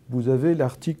 vous avez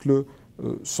l'article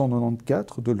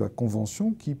 194 de la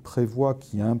Convention qui prévoit,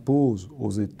 qui impose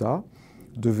aux États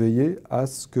de veiller à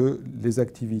ce que les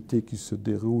activités qui se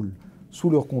déroulent sous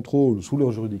leur contrôle, sous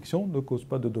leur juridiction, ne causent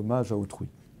pas de dommages à autrui.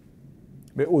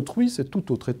 Mais autrui, c'est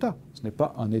tout autre État. Ce n'est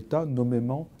pas un État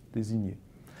nommément désigné.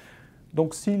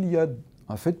 Donc s'il y a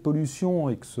un fait de pollution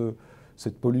et que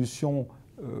cette pollution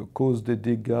cause des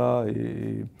dégâts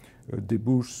et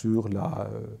débouche sur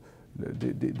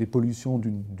des pollutions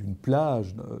d'une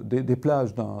plage, des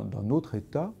plages d'un autre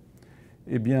État,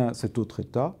 eh bien cet autre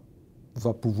État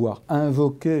va pouvoir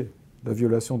invoquer la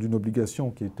violation d'une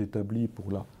obligation qui est établie pour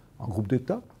un groupe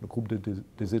d'États, le groupe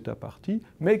des États parties,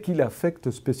 mais qui l'affecte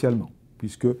spécialement,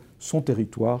 puisque son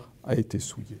territoire a été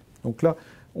souillé. Donc là,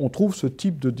 on trouve ce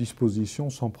type de disposition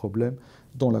sans problème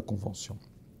dans la Convention.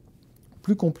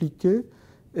 Plus compliqué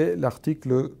est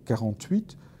l'article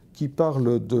 48 qui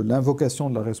parle de l'invocation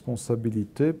de la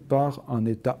responsabilité par un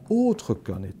État autre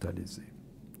qu'un État lésé.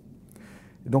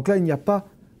 Et donc là, il n'y a pas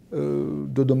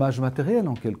de dommages matériels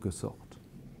en quelque sorte.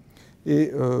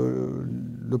 Et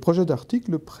le projet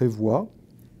d'article prévoit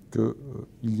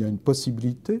qu'il y a une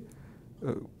possibilité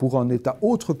pour un État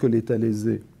autre que l'État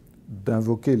lésé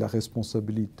d'invoquer la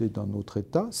responsabilité d'un autre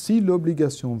État si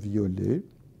l'obligation violée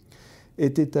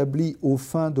est établie aux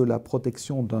fins de la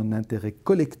protection d'un intérêt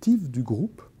collectif du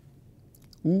groupe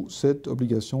ou cette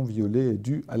obligation violée est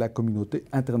due à la communauté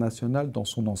internationale dans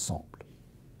son ensemble.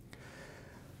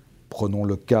 Prenons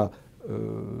le cas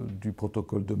du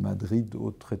protocole de Madrid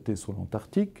au traité sur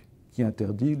l'Antarctique qui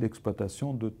interdit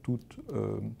l'exploitation de toute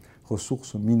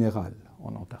ressource minérale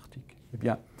en Antarctique. Eh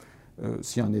bien,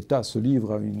 si un État se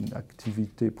livre à une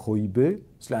activité prohibée,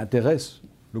 cela intéresse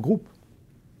le groupe,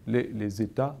 les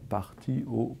États partis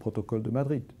au protocole de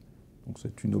Madrid. Donc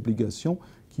c'est une obligation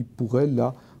qui pourrait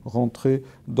là rentrer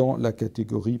dans la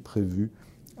catégorie prévue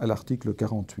à l'article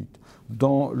 48.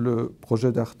 Dans le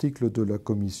projet d'article de la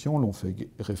Commission, l'on fait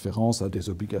référence à des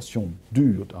obligations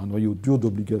dures, un noyau dur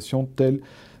d'obligations telles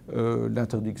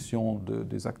l'interdiction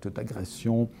des actes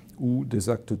d'agression ou des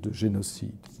actes de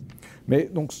génocide. Mais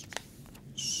donc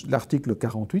l'article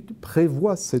 48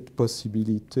 prévoit cette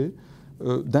possibilité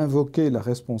d'invoquer la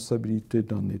responsabilité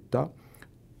d'un État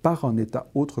par un État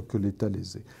autre que l'État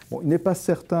lésé. Bon, il n'est pas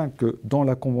certain que dans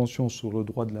la Convention sur le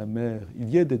droit de la mer, il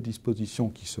y ait des dispositions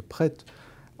qui se prêtent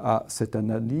à cette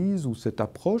analyse ou cette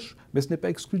approche, mais ce n'est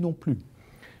pas exclu non plus.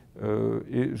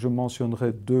 Et je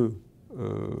mentionnerai deux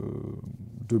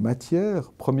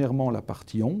matières. Premièrement, la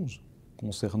partie 11,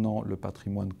 concernant le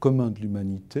patrimoine commun de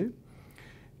l'humanité,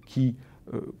 qui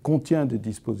contient des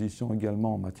dispositions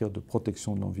également en matière de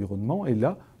protection de l'environnement. Et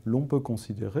là, l'on peut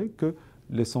considérer que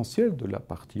l'essentiel de la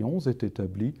partie 11 est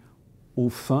établi aux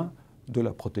fins de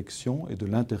la protection et de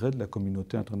l'intérêt de la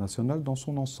communauté internationale dans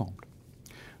son ensemble.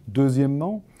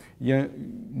 Deuxièmement, il y a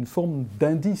une forme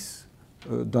d'indice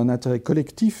d'un intérêt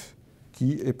collectif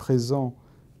qui est présent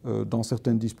dans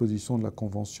certaines dispositions de la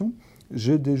Convention.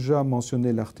 J'ai déjà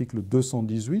mentionné l'article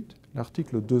 218,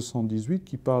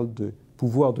 qui parle des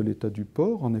pouvoirs de l'État du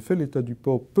port. En effet, l'État du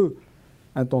port peut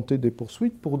intenter des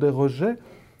poursuites pour des rejets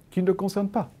qui ne le concernent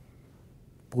pas,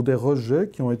 pour des rejets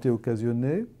qui ont été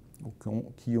occasionnés ou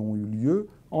qui ont eu lieu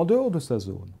en dehors de sa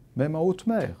zone, même en haute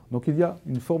mer. Donc il y a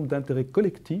une forme d'intérêt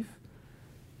collectif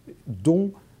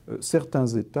dont certains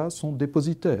États sont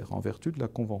dépositaires en vertu de la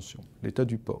Convention, l'État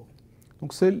du port.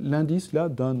 Donc c'est l'indice là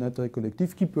d'un intérêt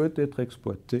collectif qui peut être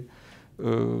exploité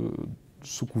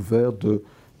sous couvert de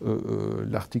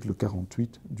l'article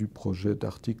 48 du projet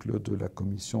d'article de la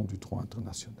Commission du droit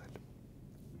international.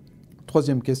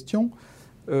 Troisième question,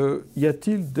 y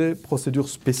a-t-il des procédures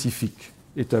spécifiques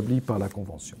établies par la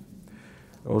Convention?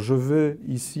 Alors je vais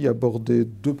ici aborder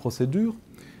deux procédures.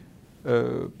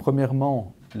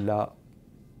 Premièrement, la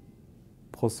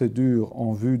procédure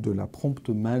en vue de la prompte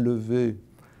mainlevée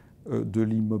de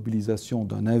l'immobilisation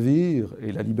d'un navire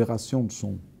et la libération de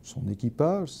son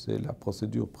équipage. C'est la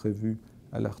procédure prévue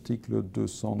à l'article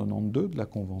 292 de la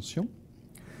Convention.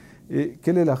 Et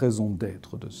quelle est la raison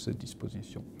d'être de ces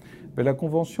dispositions? La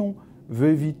Convention veut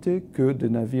éviter que des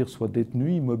navires soient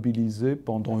détenus, immobilisés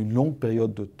pendant une longue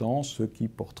période de temps, ce qui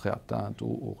porterait atteinte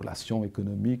aux relations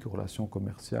économiques, aux relations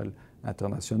commerciales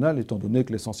internationales, étant donné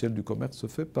que l'essentiel du commerce se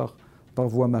fait par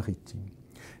voie maritime.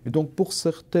 Et donc pour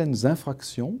certaines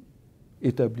infractions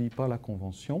établies par la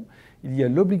Convention, il y a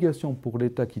l'obligation pour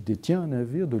l'État qui détient un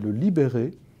navire de le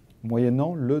libérer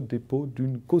moyennant le dépôt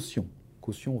d'une caution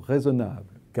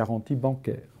raisonnable, garantie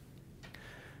bancaire.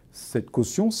 Cette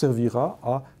caution servira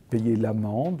à payer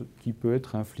l'amende qui peut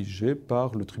être infligée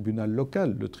par le tribunal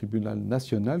local, le tribunal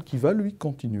national, qui va lui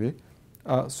continuer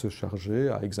à se charger,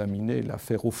 à examiner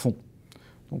l'affaire au fond.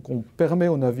 Donc on permet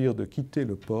au navire de quitter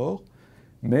le port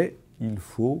mais il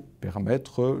faut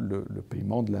permettre le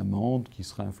paiement de l'amende qui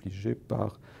sera infligée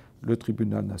par le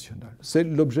tribunal national. C'est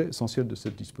l'objet essentiel de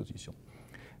cette disposition.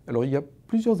 Alors il y a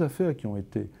plusieurs affaires qui ont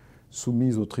été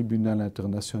soumises au tribunal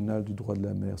international du droit de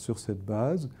la mer sur cette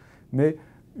base, mais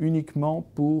uniquement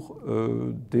pour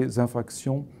des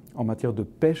infractions en matière de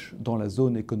pêche dans la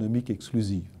zone économique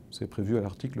exclusive. C'est prévu à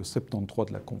l'article 73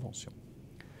 de la Convention.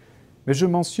 Mais je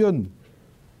mentionne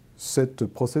cette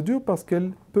procédure parce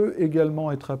qu'elle peut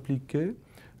également être appliquée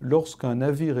lorsqu'un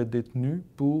navire est détenu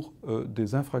pour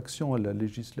des infractions à la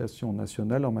législation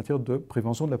nationale en matière de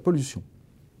prévention de la pollution.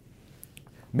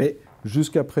 Mais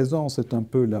jusqu'à présent, c'est un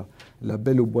peu la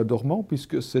belle au bois dormant,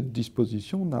 puisque cette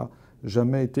disposition n'a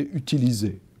jamais été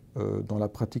utilisée dans la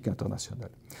pratique internationale.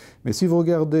 Mais si vous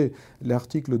regardez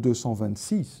l'article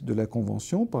 226 de la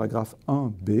Convention, paragraphe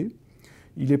 1b,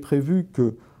 il est prévu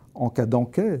qu'en cas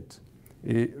d'enquête,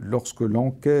 et lorsque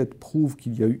l'enquête prouve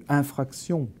qu'il y a eu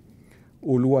infraction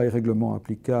aux lois et règlements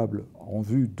applicables en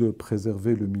vue de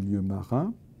préserver le milieu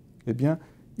marin, eh bien,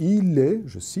 il est,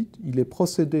 je cite, « il est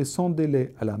procédé sans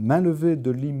délai à la mainlevée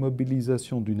de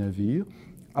l'immobilisation du navire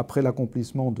après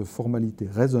l'accomplissement de formalités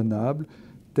raisonnables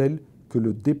telles que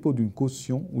le dépôt d'une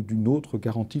caution ou d'une autre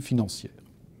garantie financière. »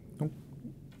 Donc,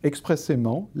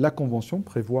 expressément, la Convention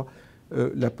prévoit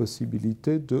la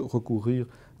possibilité de recourir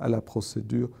à la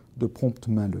procédure de prompte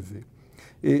mainlevée.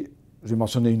 Et j'ai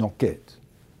mentionné une enquête.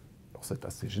 Alors, c'est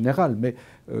assez général, mais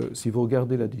si vous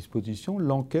regardez la disposition,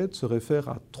 l'enquête se réfère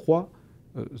à 3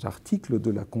 articles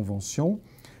de la Convention.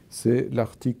 C'est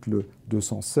l'article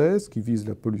 216 qui vise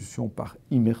la pollution par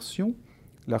immersion,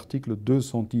 l'article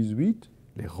 218,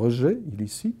 les rejets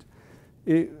illicites,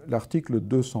 et l'article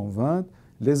 220,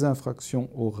 les infractions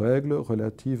aux règles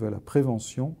relatives à la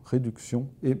prévention, réduction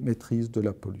et maîtrise de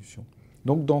la pollution.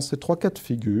 Donc dans ces 3 cas de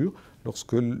figure,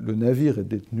 lorsque le navire est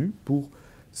détenu pour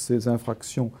ces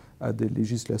infractions à des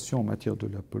législations en matière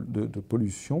de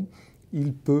pollution,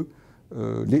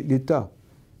 l'État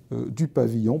du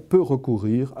pavillon peut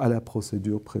recourir à la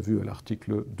procédure prévue à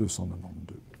l'article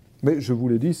 292. Mais je vous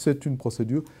l'ai dit, c'est une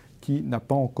procédure qui n'a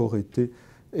pas encore été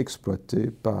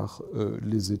exploitée par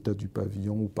les États du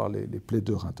pavillon ou par les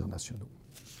plaideurs internationaux.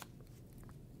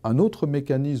 Un autre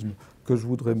mécanisme que je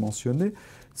voudrais mentionner,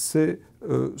 c'est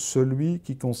celui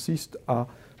qui consiste à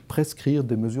prescrire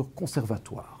des mesures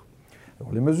conservatoires.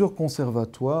 Alors, les mesures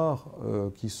conservatoires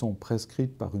qui sont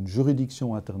prescrites par une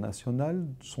juridiction internationale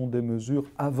sont des mesures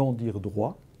avant dire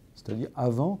droit, c'est-à-dire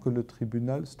avant que le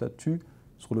tribunal statue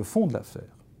sur le fond de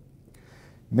l'affaire.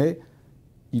 Mais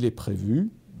il est prévu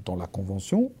dans la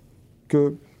Convention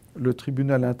que le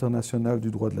tribunal international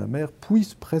du droit de la mer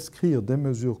puisse prescrire des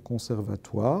mesures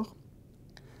conservatoires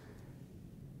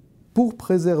pour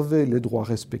préserver les droits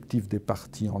respectifs des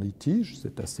parties en litige,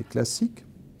 c'est assez classique,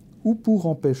 ou pour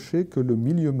empêcher que le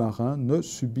milieu marin ne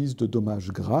subisse de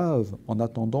dommages graves en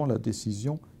attendant la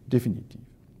décision définitive.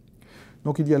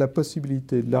 Donc il y a la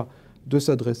possibilité là de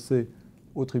s'adresser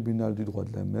au tribunal du droit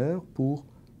de la mer pour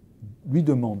lui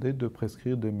demander de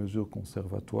prescrire des mesures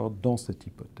conservatoires dans cette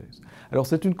hypothèse. Alors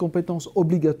c'est une compétence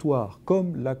obligatoire,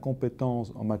 comme la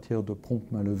compétence en matière de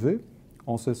prompte mainlevée,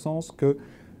 en ce sens que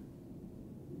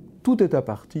tout État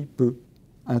partie peut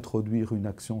introduire une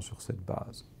action sur cette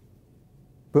base.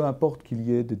 Peu importe qu'il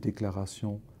y ait des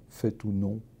déclarations faites ou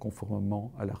non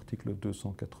conformément à l'article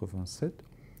 287,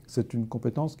 c'est une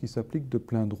compétence qui s'applique de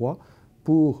plein droit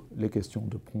pour les questions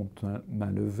de prompte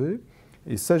mainlevée.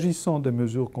 Et s'agissant des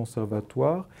mesures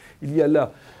conservatoires, il y a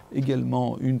là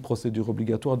également une procédure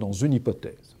obligatoire dans une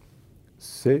hypothèse.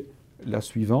 C'est la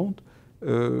suivante.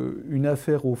 Une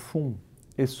affaire au fond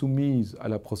est soumise à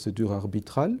la procédure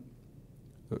arbitrale.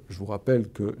 Je vous rappelle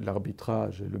que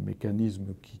l'arbitrage est le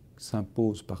mécanisme qui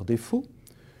s'impose par défaut.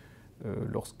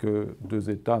 Lorsque 2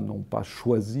 États n'ont pas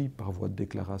choisi par voie de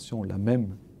déclaration la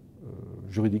même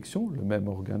juridiction, le même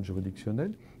organe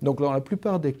juridictionnel. Donc dans la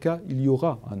plupart des cas, il y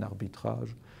aura un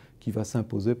arbitrage qui va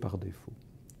s'imposer par défaut,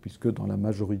 puisque dans la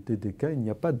majorité des cas, il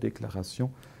n'y a pas de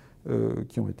déclarations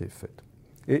qui ont été faites.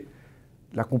 Et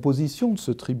la composition de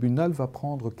ce tribunal va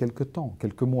prendre quelques temps,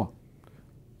 quelques mois.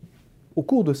 Au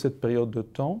cours de cette période de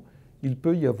temps, il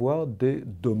peut y avoir des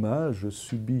dommages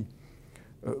subis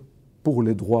pour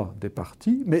les droits des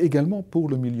parties, mais également pour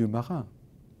le milieu marin.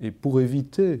 Et pour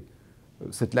éviter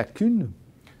cette lacune,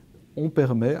 on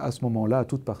permet à ce moment-là à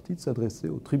toute partie de s'adresser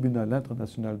au tribunal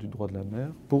international du droit de la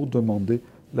mer pour demander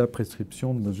la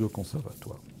prescription de mesures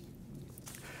conservatoires.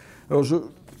 Alors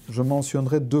je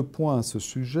mentionnerai 2 points à ce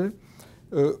sujet.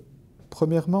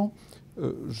 Premièrement,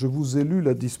 je vous ai lu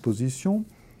la disposition.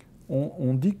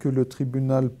 On dit que le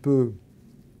tribunal peut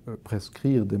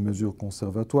prescrire des mesures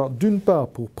conservatoires, d'une part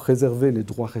pour préserver les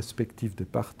droits respectifs des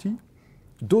parties,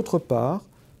 d'autre part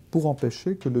pour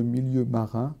empêcher que le milieu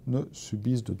marin ne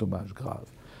subisse de dommages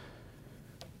graves.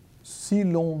 Si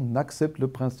l'on accepte le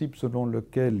principe selon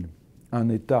lequel un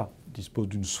État dispose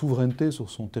d'une souveraineté sur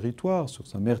son territoire, sur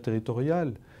sa mer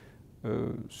territoriale,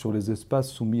 sur les espaces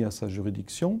soumis à sa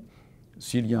juridiction,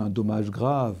 s'il y a un dommage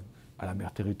grave à la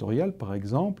mer territoriale, par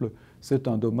exemple, c'est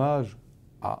un dommage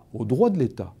au droit de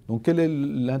l'État. Donc quel est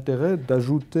l'intérêt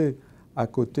d'ajouter à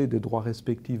côté des droits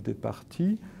respectifs des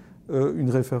parties une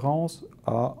référence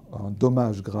à un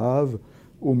dommage grave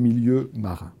au milieu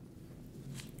marin?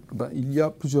 Il y a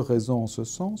plusieurs raisons en ce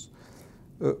sens.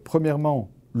 Premièrement,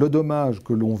 le dommage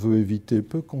que l'on veut éviter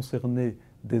peut concerner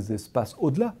des espaces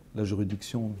au-delà de la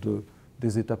juridiction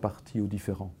des États parties aux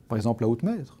différends, par exemple la haute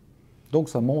mer. Donc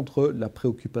ça montre la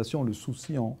préoccupation, le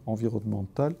souci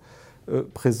environnemental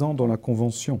présent dans la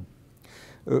Convention.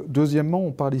 Deuxièmement,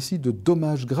 on parle ici de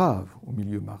dommages graves au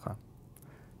milieu marin.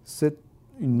 C'est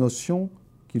une notion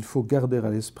qu'il faut garder à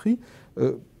l'esprit.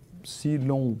 Si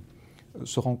l'on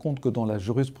se rend compte que dans la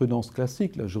jurisprudence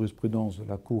classique, la jurisprudence de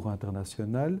la Cour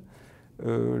internationale,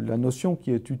 la notion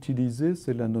qui est utilisée,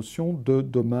 c'est la notion de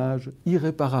dommage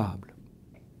irréparable.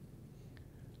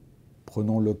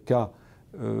 Prenons le cas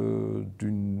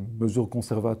d'une mesure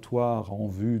conservatoire en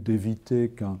vue d'éviter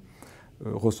qu'un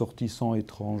ressortissant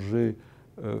étranger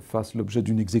fasse l'objet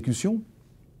d'une exécution.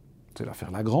 C'est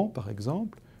l'affaire Lagrand, par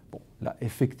exemple. Bon, là,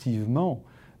 effectivement,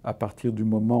 à partir du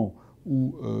moment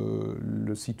où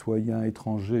le citoyen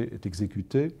étranger est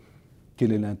exécuté,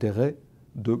 quel est l'intérêt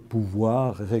de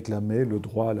pouvoir réclamer le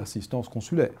droit à l'assistance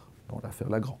consulaire dans l'affaire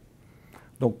Lagrand?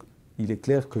 Donc, il est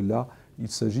clair que là, il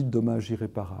s'agit de dommages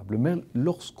irréparables. Mais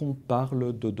lorsqu'on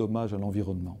parle de dommages à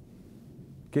l'environnement,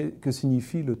 que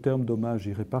signifie le terme dommage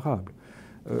irréparable?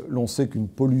 L'on sait qu'une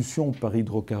pollution par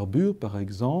hydrocarbures, par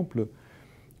exemple,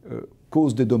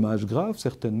 cause des dommages graves,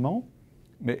 certainement,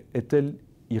 mais est-elle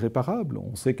irréparable?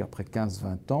 On sait qu'après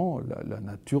 15-20 ans, la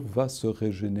nature va se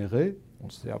régénérer. On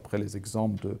sait après les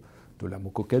exemples de la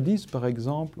Mococadis, par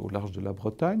exemple, au large de la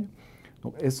Bretagne.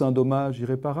 Donc, est-ce un dommage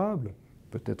irréparable?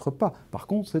 Peut-être pas. Par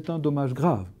contre, c'est un dommage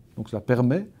grave. Donc, ça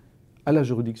permet à la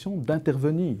juridiction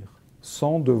d'intervenir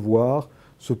sans devoir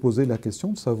se poser la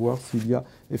question de savoir s'il y a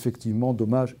effectivement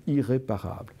dommage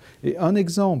irréparable. Et un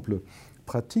exemple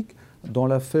pratique, dans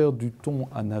l'affaire du thon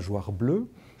à nageoire bleue,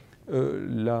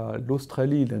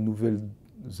 l'Australie et la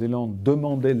Nouvelle-Zélande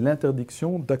demandaient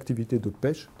l'interdiction d'activités de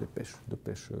pêche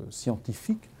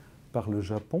scientifiques par le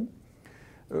Japon,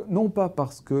 non pas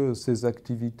parce que ces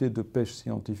activités de pêche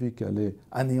scientifique allaient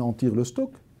anéantir le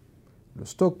stock. Le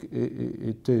stock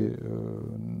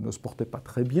ne se portait pas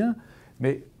très bien,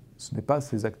 mais ce n'est pas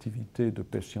ces activités de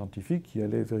pêche scientifique qui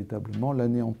allaient véritablement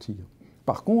l'anéantir.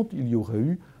 Par contre, il y aurait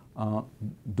eu un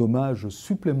dommage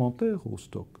supplémentaire au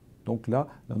stock. Donc là,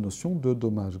 la notion de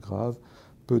dommage grave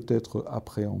peut être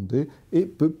appréhendée et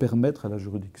peut permettre à la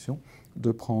juridiction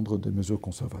de prendre des mesures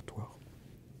conservatoires.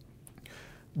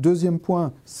 Deuxième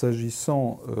point,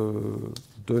 s'agissant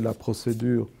de la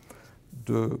procédure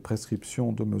de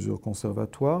prescription de mesures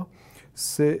conservatoires,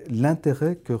 c'est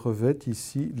l'intérêt que revêtent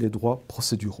ici les droits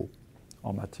procéduraux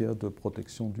en matière de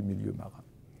protection du milieu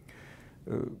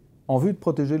marin. En vue de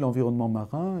protéger l'environnement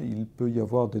marin, il peut y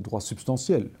avoir des droits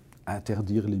substantiels.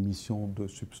 Interdire l'émission de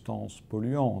substances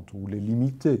polluantes ou les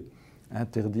limiter,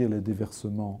 interdire les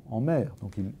déversements en mer.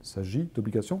 Donc il s'agit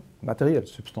d'obligations matérielles,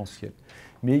 substantielles,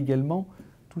 mais également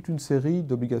toute une série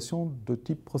d'obligations de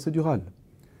type procédural.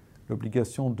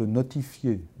 L'obligation de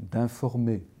notifier,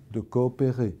 d'informer, de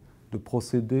coopérer, de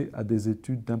procéder à des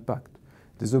études d'impact.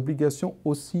 Des obligations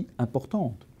aussi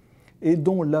importantes et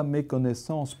dont la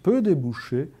méconnaissance peut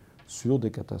déboucher sur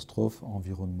des catastrophes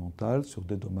environnementales, sur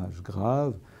des dommages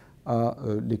graves à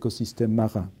l'écosystème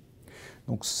marin.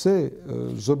 Donc ces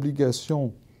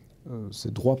obligations,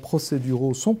 ces droits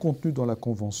procéduraux sont contenus dans la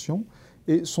Convention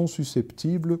et sont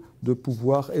susceptibles de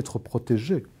pouvoir être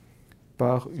protégés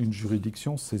par une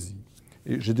juridiction saisie.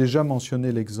 Et j'ai déjà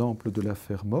mentionné l'exemple de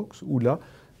l'affaire Mox, où là,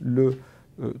 le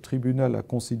tribunal a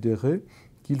considéré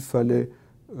qu'il fallait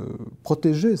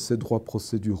protéger ces droits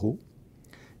procéduraux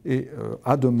et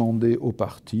a demandé aux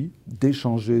parties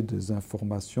d'échanger des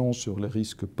informations sur les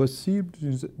risques possibles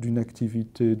d'une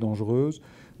activité dangereuse,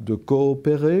 de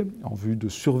coopérer en vue de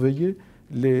surveiller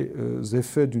les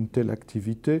effets d'une telle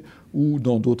activité ou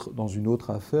dans une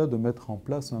autre affaire de mettre en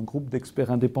place un groupe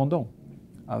d'experts indépendants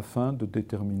afin de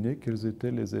déterminer quels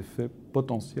étaient les effets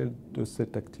potentiels de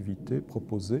cette activité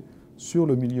proposée sur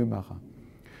le milieu marin.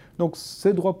 Donc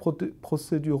ces droits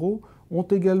procéduraux ont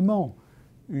également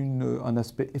un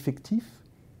aspect effectif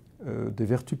des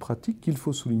vertus pratiques qu'il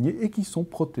faut souligner et qui sont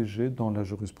protégées dans la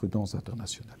jurisprudence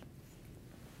internationale.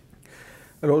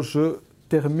 Alors je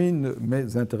termine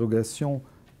mes interrogations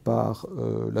par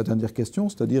la dernière question,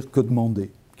 c'est-à-dire que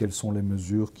demander? Quelles sont les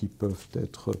mesures qui peuvent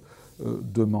être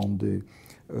demandées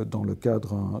dans le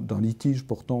cadre d'un litige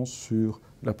portant sur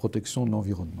la protection de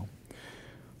l'environnement?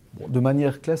 Bon, de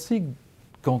manière classique,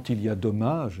 quand il y a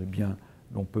dommage, eh bien,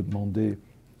 l'on peut demander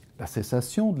la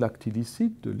cessation de l'acte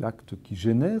illicite, de l'acte qui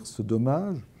génère ce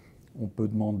dommage. On peut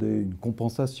demander une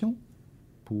compensation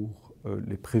pour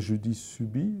les préjudices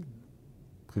subis,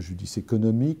 préjudice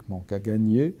économique, manque à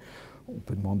gagner. On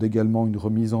peut demander également une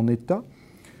remise en état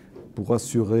pour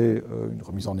assurer une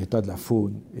remise en état de la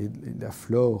faune et de la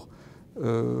flore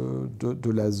de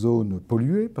la zone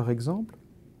polluée, par exemple.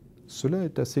 Cela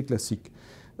est assez classique.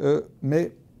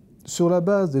 Mais sur la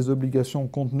base des obligations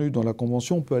contenues dans la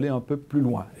Convention, on peut aller un peu plus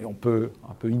loin et on peut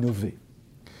un peu innover.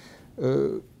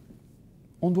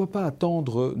 On ne doit pas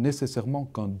attendre nécessairement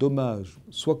qu'un dommage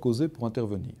soit causé pour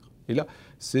intervenir. Et là,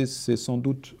 c'est sans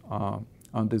doute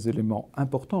un des éléments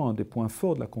importants, un des points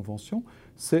forts de la Convention,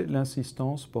 c'est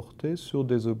l'insistance portée sur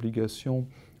des obligations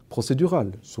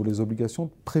procédurales, sur les obligations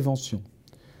de prévention.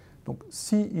 Donc,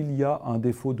 s'il y a un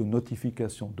défaut de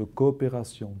notification, de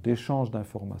coopération, d'échange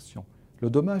d'informations, le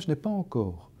dommage n'est pas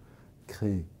encore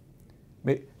créé.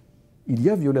 Mais il y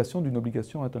a violation d'une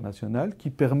obligation internationale qui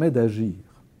permet d'agir,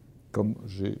 comme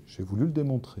j'ai voulu le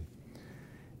démontrer.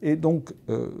 Et donc,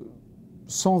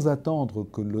 sans attendre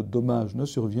que le dommage ne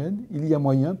survienne, il y a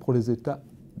moyen pour les États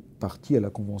partis à la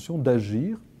Convention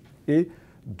d'agir et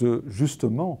de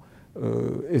justement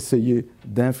essayer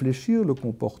d'infléchir le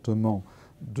comportement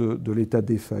de l'État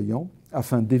défaillant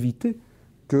afin d'éviter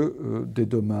que des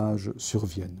dommages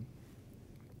surviennent.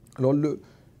 Alors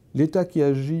l'État qui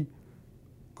agit,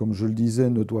 comme je le disais,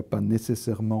 ne doit pas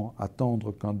nécessairement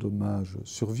attendre qu'un dommage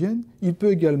survienne. Il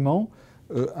peut également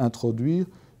introduire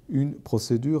une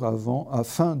procédure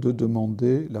afin de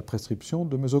demander la prescription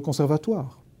de mesures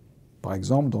conservatoires. Par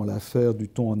exemple, dans l'affaire du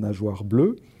thon à nageoire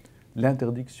bleue,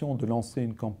 l'interdiction de lancer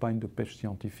une campagne de pêche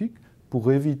scientifique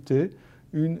pour éviter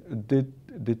une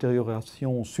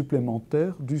détérioration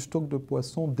supplémentaire du stock de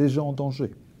poissons déjà en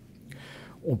danger.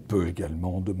 On peut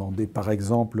également demander, par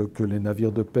exemple, que les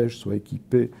navires de pêche soient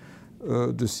équipés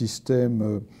de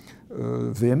systèmes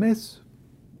VMS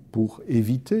pour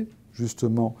éviter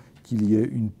justement qu'il y ait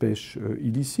une pêche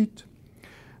illicite.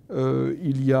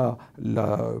 Il y a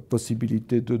la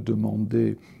possibilité de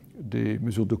demander des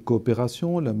mesures de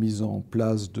coopération, la mise en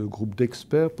place de groupes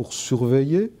d'experts pour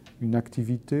surveiller une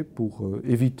activité, pour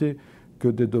éviter que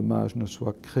des dommages ne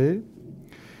soient créés.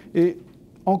 Et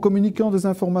en communiquant des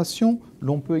informations,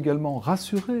 l'on peut également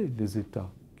rassurer les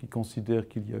États qui considèrent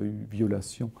qu'il y a eu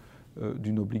violation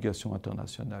d'une obligation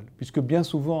internationale, puisque bien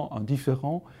souvent un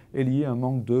différend est lié à un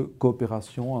manque de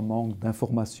coopération, un manque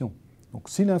d'information. Donc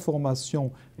si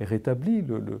l'information est rétablie,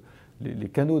 les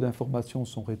canaux d'information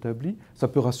sont rétablis, ça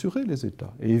peut rassurer les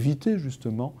États et éviter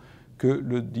justement que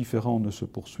le différend ne se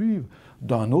poursuive.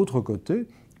 D'un autre côté,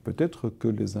 peut-être que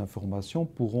les informations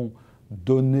pourront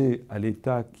donner à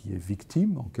l'État qui est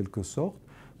victime, en quelque sorte,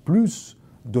 plus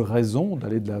de raisons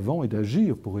d'aller de l'avant et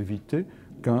d'agir pour éviter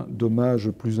qu'un dommage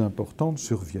plus important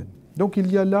survienne. Donc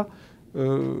il y a là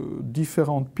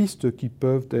différentes pistes qui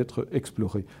peuvent être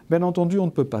explorées. Bien entendu, on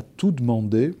ne peut pas tout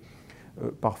demander.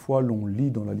 Parfois, l'on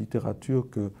lit dans la littérature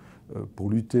que pour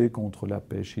lutter contre la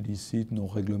pêche illicite, non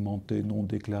réglementée, non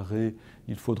déclarée,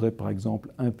 il faudrait par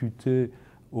exemple imputer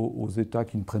aux États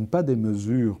qui ne prennent pas des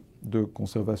mesures de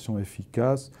conservation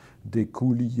efficaces des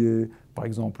coûts liés, par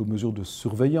exemple, aux mesures de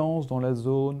surveillance dans la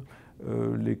zone,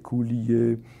 les coûts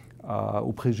liés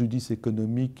aux préjudices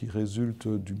économiques qui résultent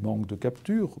du manque de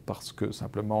capture, parce que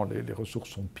simplement les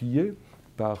ressources sont pillées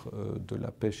par de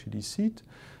la pêche illicite.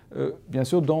 Bien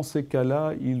sûr, dans ces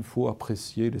cas-là, il faut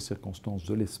apprécier les circonstances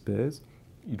de l'espèce.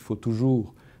 Il faut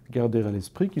toujours garder à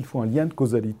l'esprit qu'il faut un lien de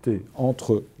causalité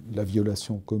entre la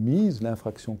violation commise,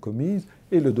 l'infraction commise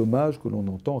et le dommage que l'on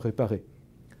entend réparer.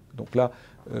 Donc là,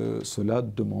 cela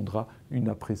demandera une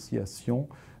appréciation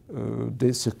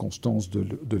des circonstances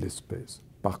de l'espèce.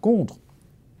 Par contre,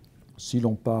 si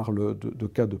l'on parle de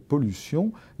cas de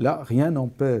pollution, là, rien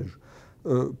n'empêche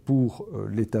pour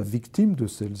l'État victime de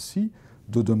celle-ci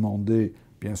de demander,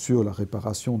 bien sûr, la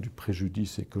réparation du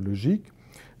préjudice écologique,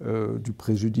 du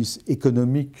préjudice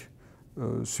économique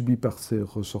subi par ses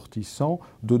ressortissants,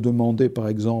 de demander, par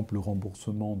exemple, le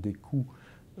remboursement des coûts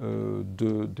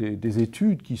des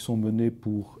études qui sont menées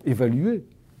pour évaluer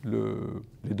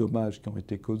les dommages qui ont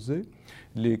été causés,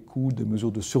 les coûts des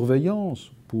mesures de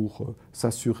surveillance pour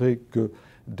s'assurer que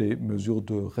des mesures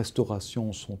de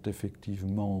restauration sont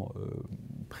effectivement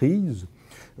prises.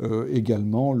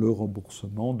 Également le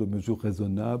remboursement de mesures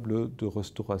raisonnables de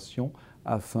restauration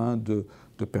afin de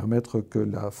permettre que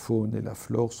la faune et la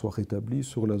flore soient rétablies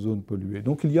sur la zone polluée.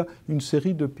 Donc il y a une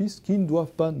série de pistes qui ne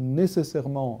doivent pas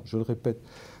nécessairement, je le répète,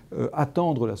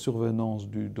 attendre la survenance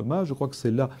du dommage. Je crois que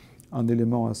c'est là un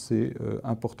élément assez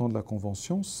important de la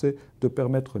Convention, c'est de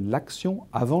permettre l'action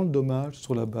avant le dommage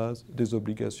sur la base des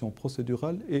obligations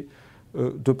procédurales et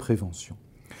de prévention.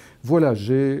 Voilà,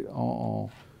 j'ai en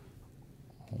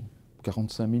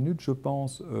 45 minutes, je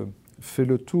pense, fait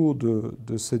le tour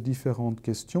de ces différentes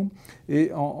questions.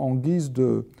 Et en guise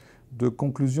de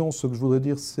conclusion, ce que je voudrais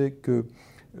dire, c'est que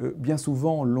bien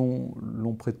souvent,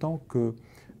 l'on prétend que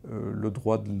le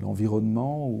droit de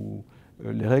l'environnement ou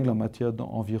les règles en matière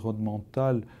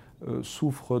environnementale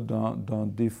souffrent d'un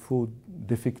défaut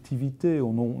d'effectivité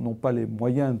ou n'ont pas les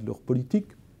moyens de leur politique,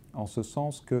 en ce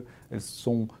sens que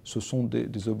ce sont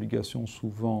des obligations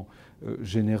souvent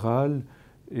générales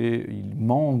et il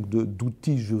manque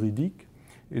d'outils juridiques,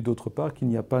 et d'autre part qu'il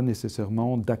n'y a pas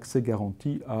nécessairement d'accès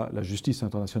garanti à la justice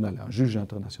internationale, à un juge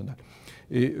international.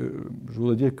 Et je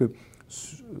voudrais dire que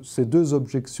ces deux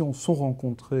objections sont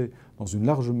rencontrées dans une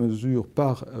large mesure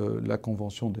par la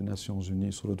Convention des Nations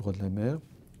Unies sur le droit de la mer.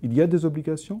 Il y a des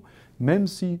obligations, même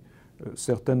si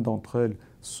certaines d'entre elles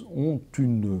ont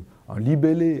un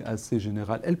libellé assez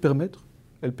général, elles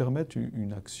permettent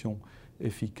une action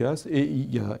efficace, et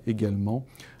il y a également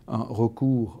un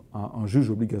recours à un juge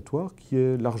obligatoire qui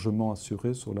est largement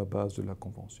assuré sur la base de la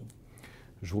Convention.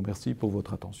 Je vous remercie pour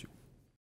votre attention.